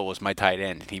Josh Hill was my tight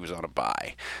end and he was on a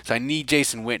bye. So I need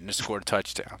Jason Witten to score a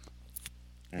touchdown.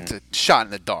 It's a shot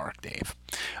in the dark, Dave.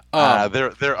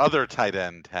 Their other tight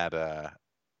end had a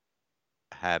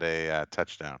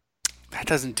touchdown. That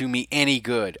doesn't do me any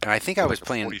good. And I think I was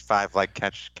playing 45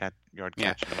 yard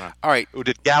catch. All right.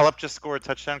 Did Gallup just score a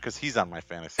touchdown? Because he's on my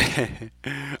fantasy.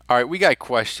 All right, we got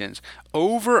questions.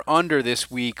 Over under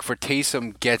this week for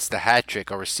Taysom gets the hat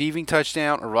trick: a receiving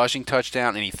touchdown, a rushing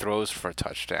touchdown, and he throws for a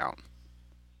touchdown.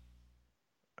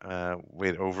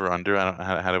 Wait, over under?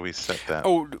 How do we set that?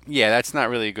 Oh, yeah, that's not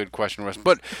really a good question, Russ.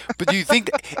 But do you think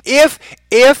that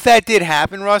if that did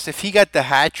happen, Russ, if he got the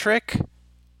hat trick,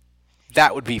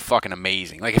 that would be fucking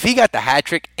amazing. Like if he got the hat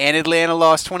trick and Atlanta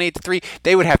lost 28-3,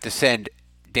 they would have to send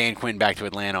Dan Quinn back to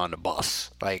Atlanta on the bus.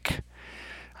 Like,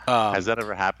 has that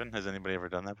ever happened? Has anybody ever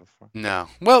done that before? No.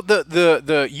 Well,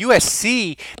 the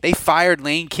USC, they fired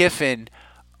Lane Kiffin.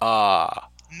 No,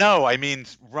 I mean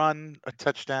run a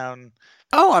touchdown.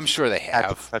 Oh, I'm sure they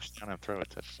have. Touchdown and throw a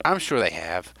touchdown. I'm sure they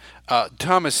have.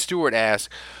 Thomas Stewart asks,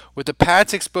 with the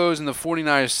Pats exposed and the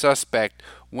 49ers suspect,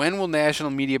 when will national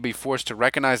media be forced to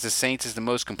recognize the Saints as the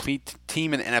most complete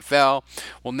team in the NFL?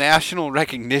 Will national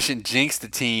recognition jinx the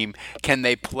team? Can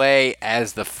they play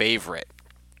as the favorite?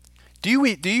 Do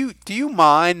you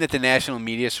mind that the national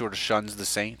media sort of shuns the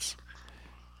Saints?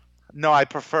 No, I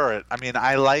prefer it. I mean,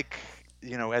 I like,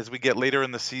 as we get later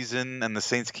in the season and the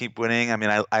Saints keep winning, I mean,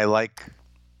 I like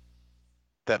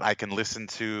that I can listen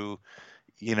to,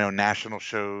 national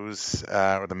shows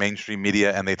or the mainstream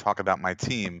media and they talk about my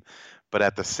team. But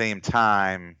at the same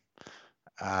time,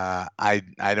 I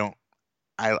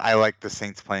like the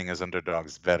Saints playing as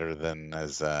underdogs better than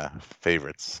as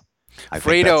favorites.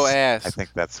 Fredo asks. I think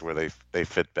that's where they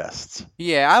fit best.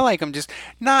 Yeah, I like them. Just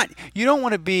not. You don't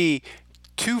want to be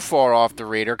too far off the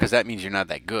radar because that means you're not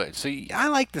that good. So I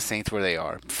like the Saints where they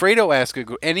are. Fredo asks,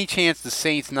 any chance the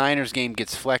Saints-Niners game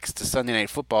gets flexed to Sunday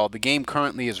Night Football? The game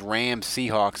currently is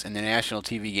Rams-Seahawks, and the national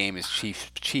TV game is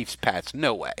Chiefs-Pats.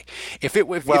 No way.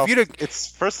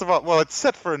 It's first of all, it's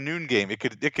set for a noon game. It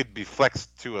could be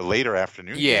flexed to a later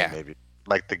afternoon game, maybe,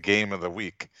 like the game of the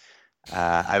week.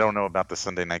 I don't know about the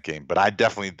Sunday night game, but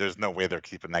there's no way they're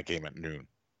keeping that game at noon.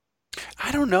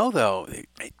 I don't know, though.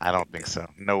 I don't think so.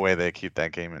 No way they keep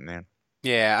that game at noon.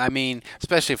 Yeah, I mean,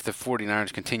 especially if the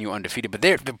 49ers continue undefeated. But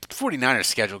the 49ers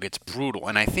schedule gets brutal.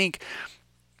 And I think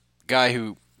guy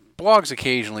who blogs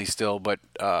occasionally still, but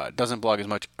doesn't blog as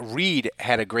much, Reed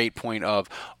had a great point of,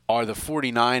 are the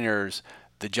 49ers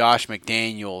the Josh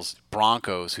McDaniels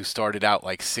Broncos who started out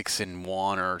like 6-1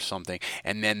 or something,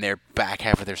 and then their back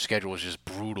half of their schedule was just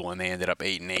brutal, and they ended up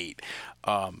 8-8.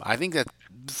 I think that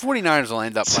the 49ers will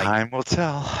end up time will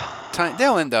tell.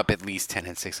 They'll end up at least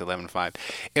 10-6, 11-5.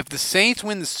 If the Saints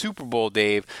win the Super Bowl,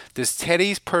 Dave, does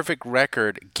Teddy's perfect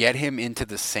record get him into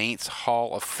the Saints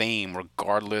Hall of Fame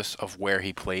regardless of where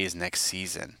he plays next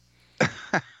season?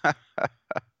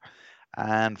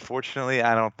 Unfortunately,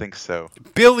 I don't think so.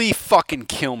 Billy fucking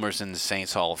Kilmer's in the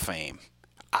Saints Hall of Fame.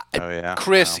 Oh, yeah?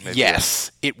 Chris,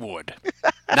 yes, it would.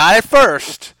 Not at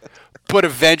first, but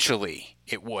eventually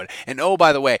it would. And oh,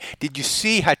 by the way, did you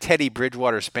see how Teddy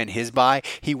Bridgewater spent his bye?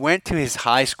 He went to his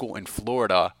high school in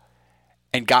Florida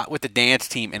and got with the dance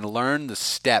team and learned the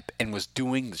step and was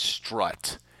doing the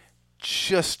strut.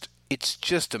 It's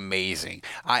just amazing.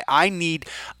 I need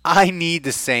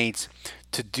the Saints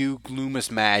to do Loomis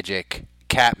magic,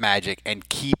 cat magic, and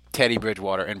keep Teddy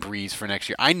Bridgewater and Breeze for next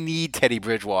year. I need Teddy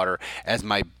Bridgewater as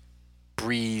my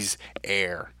Breeze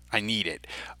heir. I need it.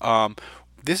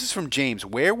 This is from James.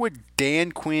 Where would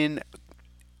getting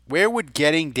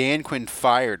Dan Quinn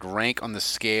fired rank on the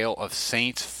scale of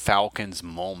Saints-Falcons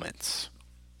moments?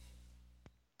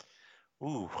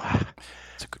 Ooh.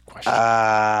 That's a good question.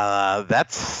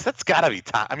 That's got to be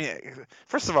top. I mean,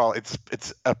 first of all, it's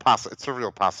a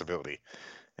real possibility.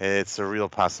 It's a real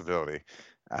possibility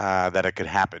that it could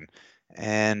happen.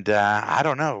 And I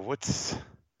don't know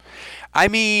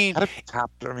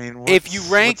if you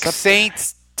rank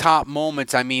Saints top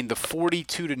moments, I mean, the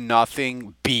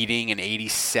 42-0 beating in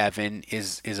 87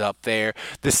 is up there.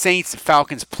 The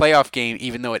Saints-Falcons playoff game,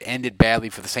 even though it ended badly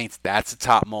for the Saints, that's a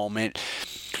top moment.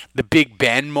 The Big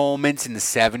Ben moments in the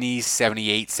 70s,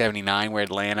 78, 79, where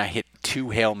Atlanta hit 2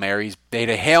 Hail Marys. They had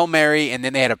a Hail Mary, and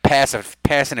then they had a pass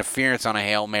interference on a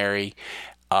Hail Mary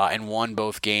and won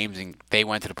both games, and they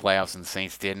went to the playoffs, and the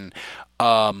Saints didn't.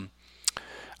 I'm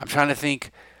trying to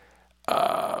think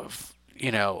of,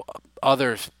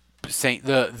 others.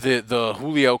 The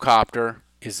Julio copter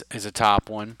is a top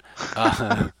one.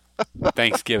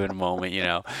 Thanksgiving moment,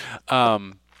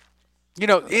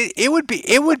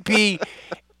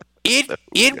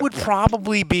 it would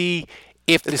probably be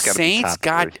if the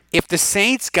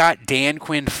Saints got Dan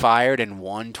Quinn fired and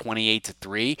won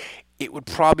 28-3. It would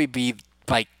probably be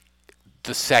like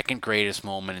the second greatest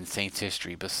moment in Saints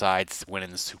history besides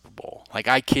winning the Super Bowl. Like,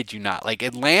 I kid you not. Like,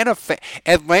 Atlanta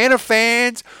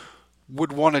fans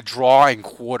would want to draw and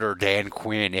quarter Dan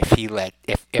Quinn if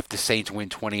the Saints win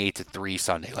 28-3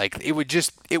 Sunday. Like, it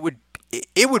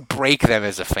would break them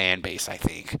as a fan base, I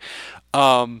think.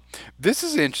 This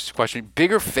is an interesting question.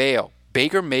 Big or fail?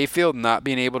 Baker Mayfield not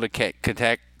being able to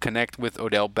connect with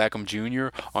Odell Beckham Jr.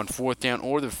 on 4th down,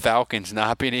 or the Falcons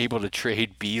not being able to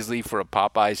trade Beasley for a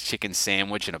Popeyes chicken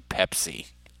sandwich and a Pepsi?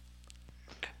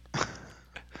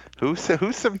 Who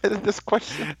submitted this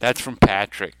question? That's from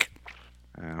Patrick.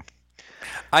 Yeah.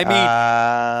 I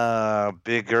mean,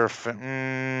 bigger.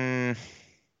 I'm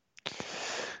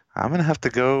gonna have to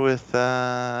go with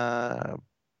Odell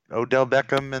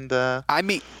Beckham and.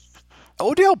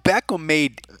 Odell Beckham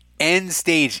made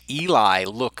end-stage Eli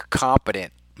look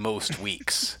competent most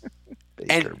weeks,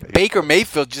 Baker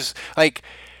Mayfield just like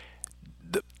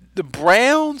the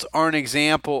Browns are an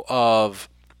example of,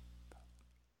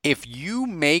 if you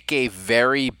make a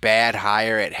very bad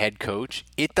hire at head coach,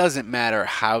 it doesn't matter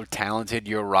how talented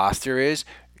your roster is,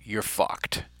 you're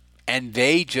fucked. And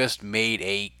they just made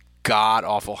a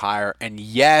god-awful hire. And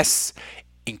yes,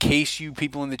 in case you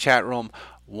people in the chat room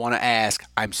want to ask,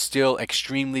 I'm still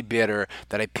extremely bitter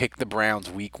that I picked the Browns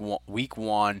week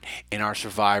one in our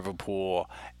survivor pool,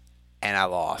 and I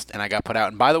lost, and I got put out.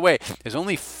 And by the way, there's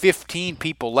only 15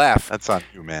 people left. That's on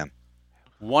you, man.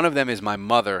 One of them is my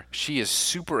mother. She is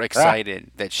super excited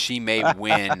that she may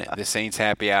win the Saints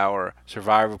Happy Hour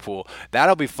Survivor Pool.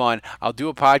 That'll be fun. I'll do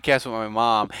a podcast with my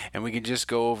mom, and we can just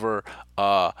go over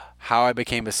how I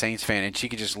became a Saints fan, and she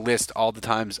can just list all the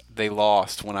times they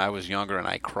lost when I was younger and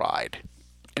I cried.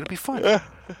 It'll be fun.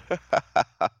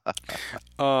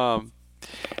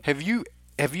 Have you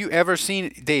ever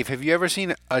seen, Dave? Have you ever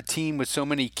seen a team with so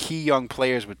many key young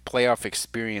players with playoff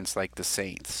experience like the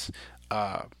Saints?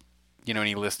 And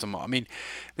he lists them all. I mean,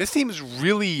 this team is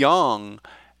really young,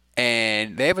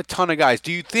 and they have a ton of guys.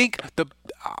 Do you think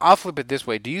I'll flip it this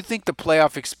way. Do you think the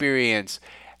playoff experience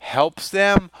helps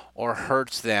them or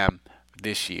hurts them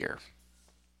this year?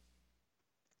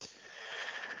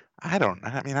 I don't.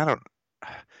 I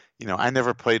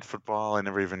never played football. I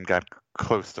never even got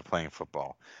close to playing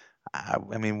football.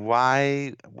 I mean,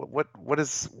 why? What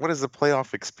does the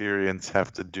playoff experience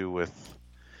have to do with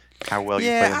how well you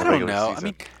play in the regular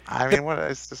season? What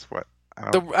is this? What?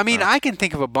 I can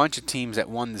think of a bunch of teams that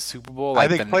won the Super Bowl. I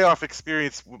think playoff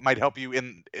experience might help you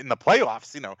in the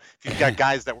playoffs. If you've got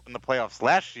guys that were in the playoffs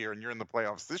last year and you're in the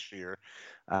playoffs this year,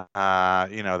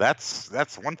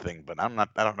 that's one thing. But I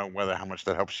don't know how much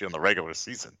that helps you in the regular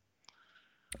season.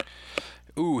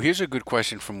 Ooh, here's a good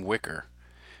question from Wicker.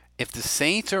 If the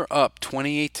Saints are up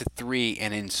 28-3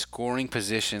 and in scoring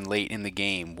position late in the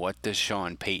game, what does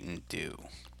Sean Payton do?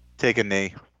 Take a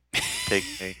knee.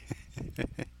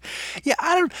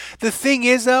 Yeah, the thing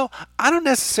is, though, I don't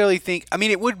necessarily think. I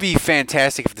mean, it would be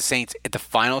fantastic if the Saints at the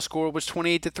final score was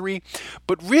 28-3,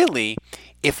 but really,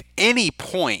 if any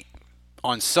point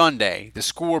on Sunday the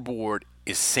scoreboard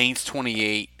is Saints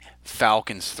 28,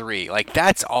 Falcons 3, like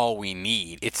that's all we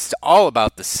need. It's all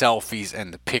about the selfies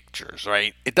and the pictures,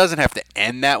 right? It doesn't have to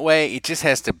end that way. It just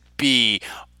has to be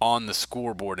on the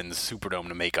scoreboard in the Superdome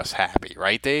to make us happy,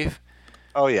 right, Dave?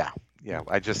 Oh yeah. We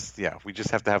just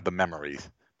have to have the memories.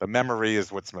 The memory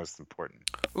is what's most important.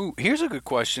 Ooh, here's a good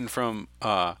question from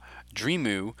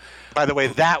Dreamu. By the way,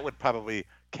 that would probably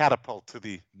catapult to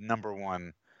the number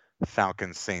one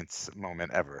Falcons Saints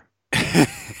moment ever.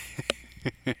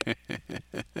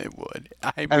 It would.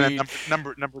 And then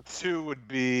number two would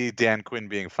be Dan Quinn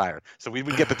being fired. So we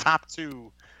would get the top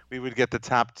two. We would get the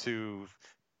top two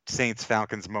Saints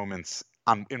Falcons moments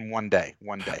in one day.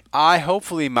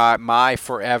 Hopefully my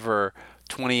forever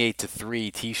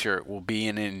 28-3 T-shirt will be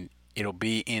it'll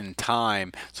be in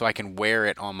time so I can wear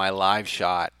it on my live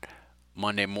shot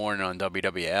Monday morning on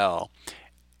WWL,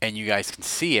 and you guys can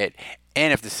see it.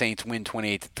 And if the Saints win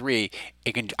 28-3,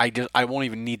 I won't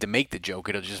even need to make the joke.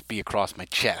 It'll just be across my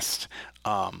chest.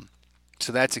 So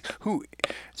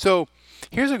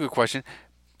here's a good question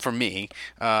for me.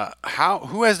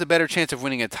 Who has the better chance of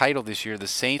winning a title this year, the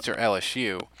Saints or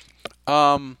LSU?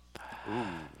 I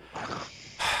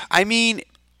mean,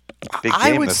 big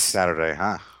game this Saturday,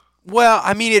 huh? Well,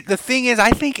 I mean, the thing is,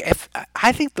 I think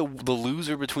the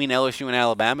loser between LSU and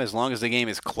Alabama, as long as the game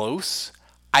is close,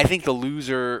 I think the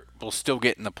loser will still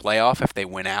get in the playoff if they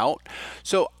win out.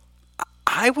 So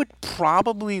I would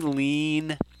probably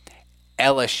lean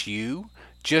LSU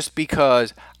just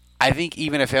because I think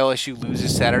even if LSU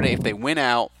loses Saturday, if they win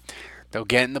out, they'll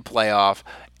get in the playoff.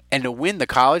 And to win the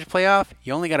college playoff,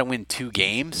 you only got to win 2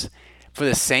 games. For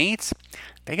the Saints,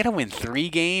 they got to win 3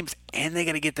 games, and they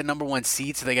got to get the number 1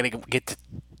 seed, so they got to get to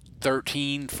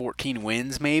 13, 14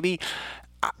 wins maybe.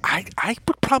 I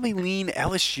would probably lean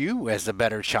LSU as the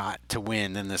better shot to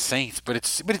win than the Saints, but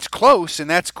it's close, and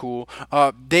that's cool.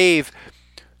 Dave,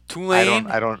 Tulane.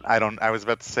 I was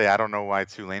about to say I don't know why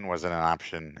Tulane wasn't an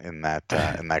option in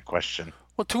that question.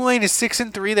 Well, Tulane is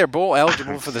 6-3. They're bowl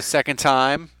eligible for the second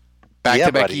time,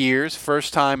 back-to-back years,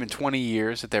 first time in 20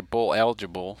 years that they're bowl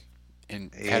eligible.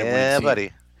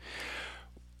 Buddy.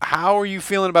 How are you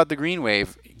feeling about the Green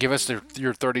Wave? Give us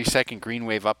your 30-second Green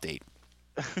Wave update.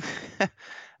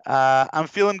 I'm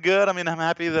feeling good. I mean, I'm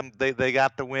happy that they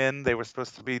got the win. They were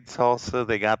supposed to beat Tulsa.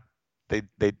 They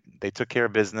took care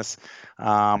of business.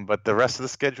 But the rest of the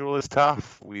schedule is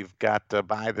tough. We've got a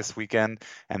bye this weekend,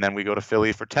 and then we go to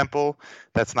Philly for Temple.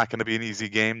 That's not going to be an easy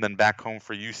game. Then back home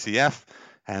for UCF,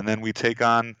 and then we take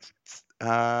on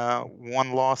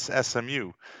one-loss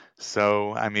SMU.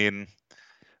 So, I mean,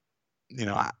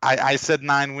 I said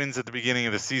 9 wins at the beginning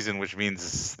of the season, which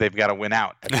means they've got to win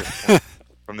out at this point,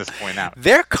 from this point out.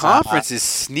 Their conference is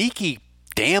sneaky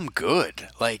damn good.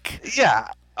 Yeah.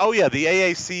 Oh, yeah. The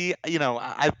AAC,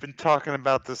 I've been talking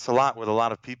about this a lot with a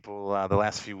lot of people the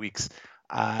last few weeks.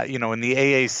 And the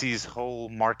AAC's whole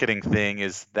marketing thing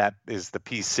is the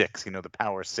P6, the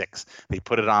Power 6. They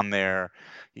put it on their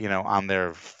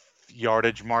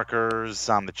yardage markers,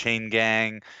 on the chain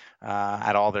gang,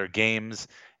 at all their games.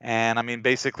 And I mean,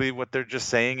 basically what they're just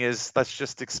saying is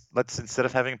let's instead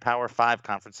of having Power 5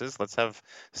 conferences, let's have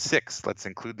 6. Let's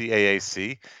include the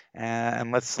AAC,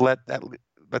 and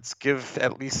let's give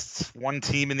at least one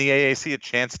team in the AAC a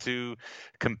chance to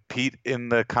compete in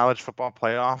the college football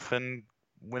playoff and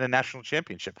win a national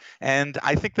championship. And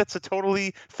I think that's a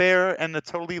totally fair and a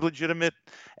totally legitimate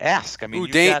ask. I mean,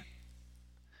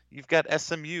 you've got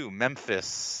SMU, Memphis,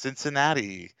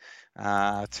 Cincinnati,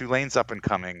 Tulane's up and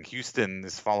coming. Houston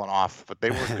is falling off, but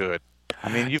they were good. I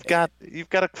mean, you've got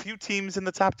a few teams in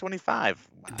the top 25.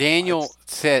 Daniel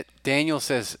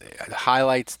says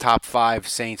highlights top 5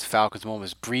 Saints Falcons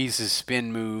moments: Breeze's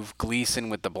spin move, Gleason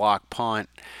with the block punt.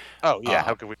 Oh yeah,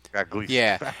 how could we forget Gleason?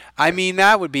 Yeah, I mean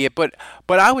that would be it. But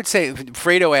I would say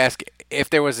Fredo asked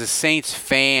if there was a Saints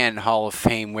fan Hall of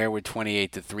Fame, where would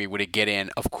 28-3 would it get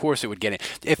in? Of course it would get in.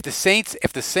 If the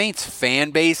Saints fan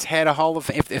base had a Hall of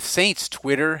Fame, if Saints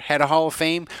Twitter had a Hall of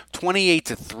Fame,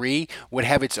 28-3 would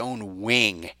have its own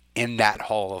wing in that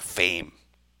Hall of Fame.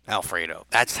 Alfredo,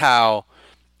 that's how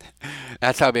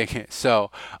big.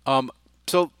 So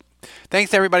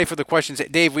thanks to everybody for the questions.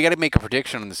 Dave, we got to make a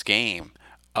prediction on this game.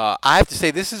 I have to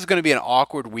say this is going to be an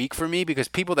awkward week for me because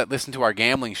people that listen to our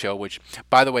gambling show, which,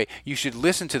 by the way, you should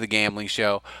listen to the gambling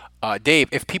show. Dave,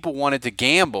 if people wanted to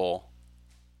gamble,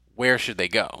 where should they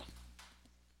go?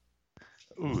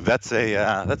 Ooh, that's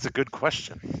a good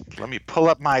question. Let me pull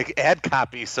up my ad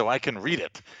copy so I can read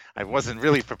it. I wasn't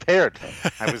really prepared.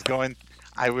 I was going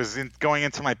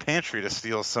into my pantry to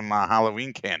steal some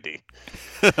Halloween candy.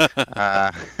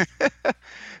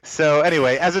 So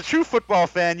anyway, as a true football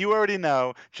fan, you already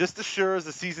know, just as sure as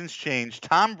the seasons change,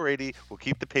 Tom Brady will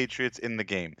keep the Patriots in the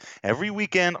game. Every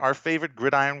weekend, our favorite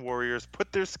gridiron warriors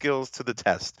put their skills to the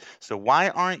test. So why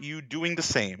aren't you doing the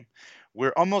same?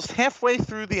 We're almost halfway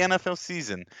through the NFL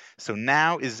season, so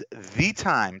now is the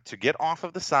time to get off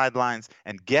of the sidelines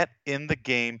and get in the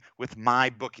game with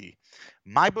MyBookie.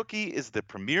 MyBookie is the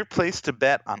premier place to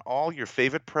bet on all your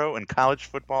favorite pro and college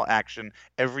football action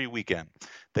every weekend.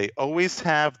 They always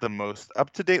have the most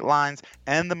up-to-date lines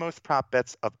and the most prop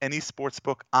bets of any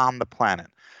sportsbook on the planet.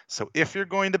 So if you're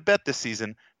going to bet this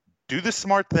season, do the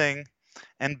smart thing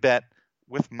and bet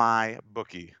with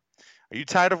MyBookie. Are you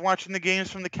tired of watching the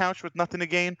games from the couch with nothing to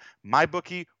gain?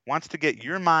 MyBookie wants to get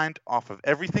your mind off of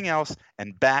everything else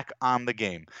and back on the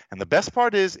game. And the best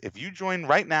part is, if you join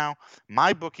right now,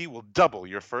 MyBookie will double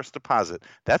your first deposit.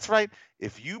 That's right.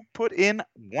 If you put in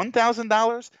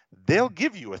 $1,000, they'll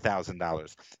give you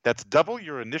 $1,000. That's double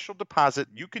your initial deposit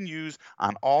you can use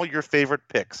on all your favorite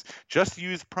picks. Just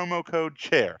use promo code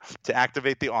CHAIR to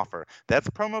activate the offer. That's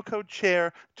promo code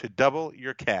CHAIR to double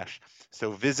your cash.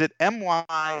 So visit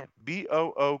mybookie.ag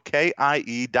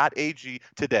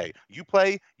today. You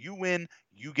play, you win,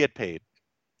 you get paid.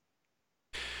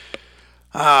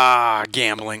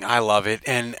 Gambling. I love it.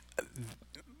 And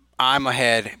I'm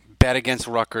ahead. Bet against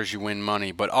Rutgers, you win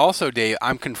money. But also, Dave,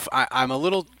 I'm a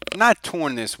little not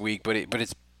torn this week, but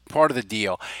it's part of the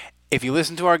deal. If you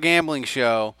listen to our gambling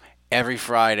show every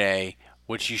Friday,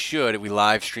 which you should, we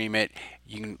live stream it.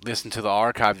 You can listen to the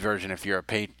archived version if you're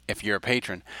a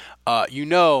patron. You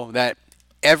know that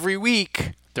every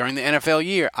week during the NFL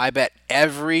year, I bet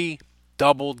every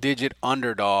double-digit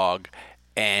underdog,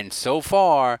 and so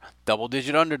far,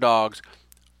 double-digit underdogs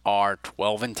are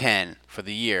 12-10 for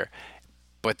the year.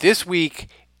 But this week,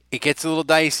 it gets a little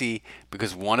dicey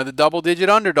because one of the double-digit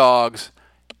underdogs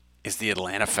is the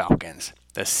Atlanta Falcons.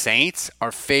 The Saints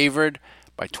are favored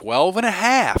by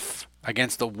 12.5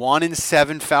 against the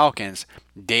 1-7 Falcons.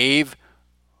 Dave,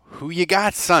 who you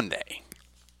got Sunday?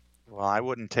 Well, I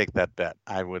wouldn't take that bet.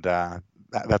 I would.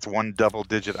 That's one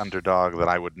double-digit underdog that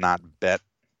I would not bet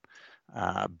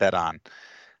on.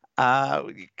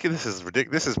 This is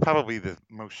ridiculous. This is probably the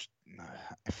most.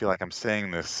 I feel like I'm saying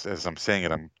this as I'm saying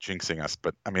it. I'm jinxing us,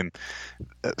 but I mean,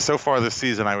 so far this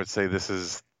season, I would say this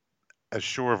is as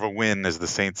sure of a win as the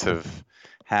Saints have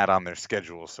had on their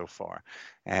schedule so far.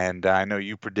 And I know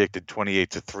you predicted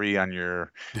 28-3 on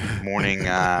your morning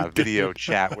video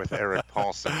chat with Eric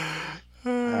Paulson.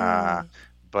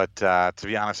 But to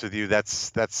be honest with you,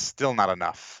 that's still not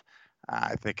enough.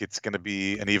 I think it's going to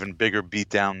be an even bigger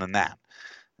beatdown than that.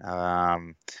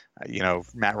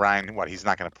 Matt Ryan, he's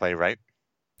not going to play, right?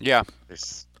 Yeah.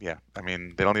 I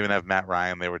mean, they don't even have Matt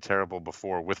Ryan. They were terrible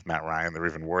before with Matt Ryan. They're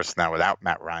even worse now without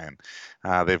Matt Ryan.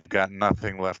 They've got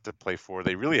nothing left to play for.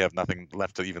 They really have nothing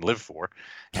left to even live for.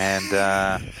 And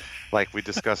like we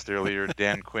discussed earlier,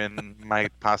 Dan Quinn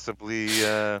might possibly need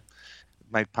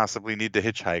to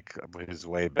hitchhike his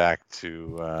way back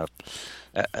to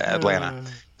Atlanta.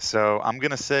 So I'm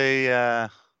going to say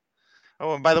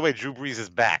and by the way, Drew Brees is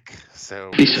back.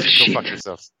 So go fuck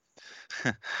yourselves.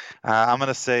 I'm going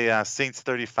to say Saints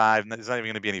 35. There's not even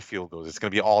going to be any field goals. It's going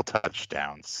to be all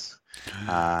touchdowns.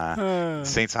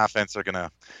 Saints offense is going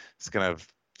to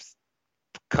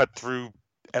cut through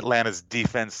Atlanta's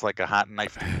defense like a hot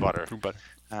knife through butter.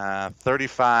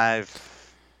 35-17.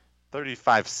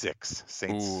 35-6.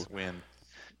 Saints Ooh. win.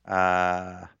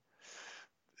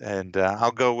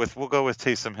 We'll go with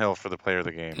Taysom Hill for the player of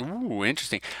the game. Ooh,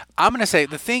 interesting. I'm going to say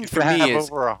the thing He's for gonna me have is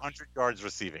over 100 yards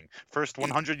receiving. First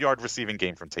 100-yard receiving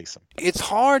game from Taysom. it's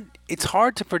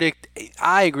hard to predict.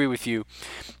 I agree with you.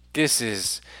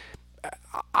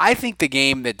 I think the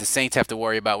game that the Saints have to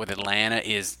worry about with Atlanta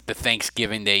is the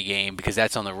Thanksgiving Day game because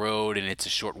that's on the road and it's a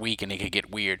short week and it could get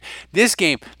weird. This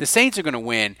game, the Saints are going to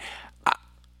win.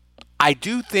 I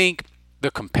do think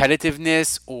the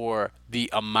competitiveness or the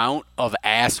amount of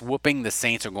ass whooping the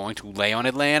Saints are going to lay on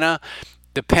Atlanta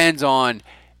depends on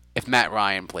if Matt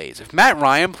Ryan plays. If Matt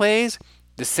Ryan plays,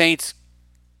 the Saints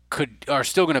are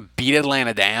still going to beat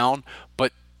Atlanta down,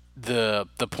 but the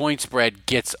point spread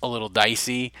gets a little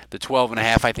dicey. The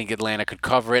 12.5, I think Atlanta could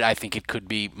cover it. I think it could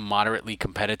be moderately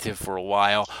competitive for a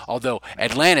while. Although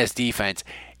Atlanta's defense,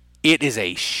 it is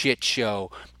a shit show.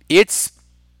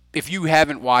 If you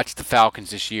haven't watched the Falcons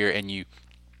this year and you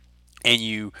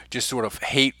just sort of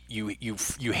hate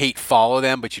follow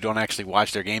them, but you don't actually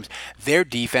watch their games, their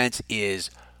defense is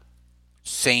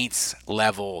Saints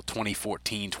level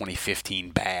 2014,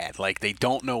 2015 bad. Like, they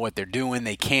don't know what they're doing.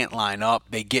 They can't line up.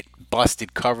 They get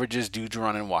busted coverages. Dudes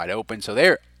running wide open. So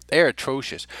they're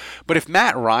atrocious. But if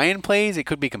Matt Ryan plays, it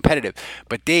could be competitive.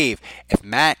 But Dave, if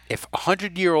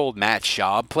 100-year-old Matt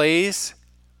Schaub plays,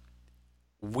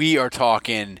 we are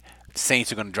talking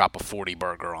Saints are going to drop a 40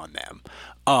 burger on them.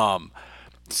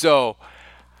 So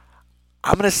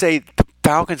I'm going to say the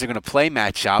Falcons are going to play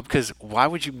Matt Schaub because why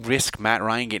would you risk Matt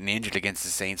Ryan getting injured against the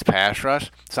Saints pass rush?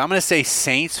 So I'm going to say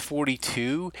Saints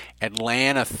 42,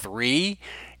 Atlanta 3.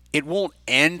 It won't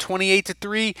end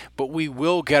 28-3, but we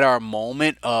will get our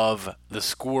moment of the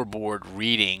scoreboard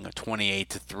reading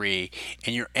 28-3.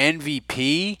 And your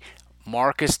MVP,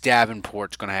 Marcus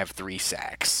Davenport's going to have 3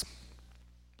 sacks.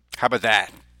 How about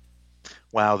that?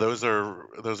 Wow, those are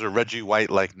Reggie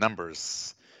White-like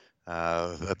numbers.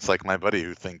 That's like my buddy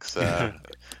who thinks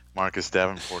Marcus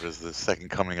Davenport is the second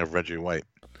coming of Reggie White.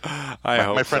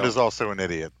 My friend is also an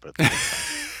idiot, but that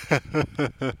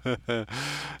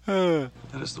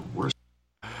is the worst.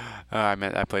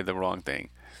 I played the wrong thing.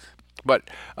 But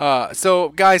so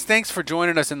guys, thanks for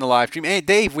joining us in the live stream. Hey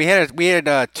Dave, we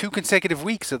had 2 consecutive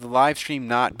weeks of the live stream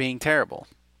not being terrible.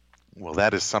 Well,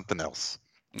 that is something else.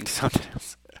 Something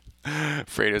else.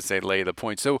 Afraid to say lay the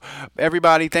point. So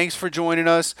everybody, thanks for joining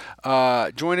us.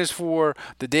 Join us for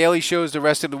the daily shows the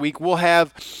rest of the week. We're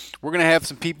gonna have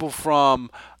some people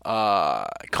from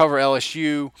cover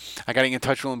LSU. I gotta get in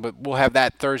touch with them, but we'll have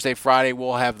that Thursday, Friday.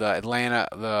 We'll have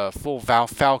the full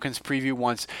Falcons preview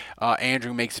once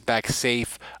Andrew makes it back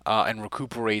safe and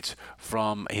recuperates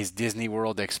from his Disney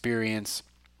World experience.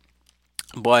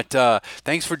 But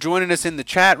thanks for joining us in the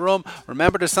chat room.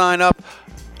 Remember to sign up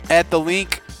at the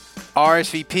link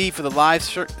RSVP for the live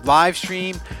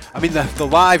stream. I mean the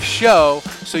live show,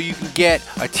 so you can get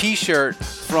a T-shirt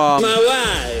from my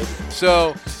wife.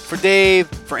 So for Dave,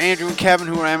 for Andrew and Kevin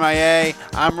who are MIA,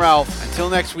 I'm Ralph. Until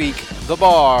next week, the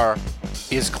bar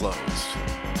is closed.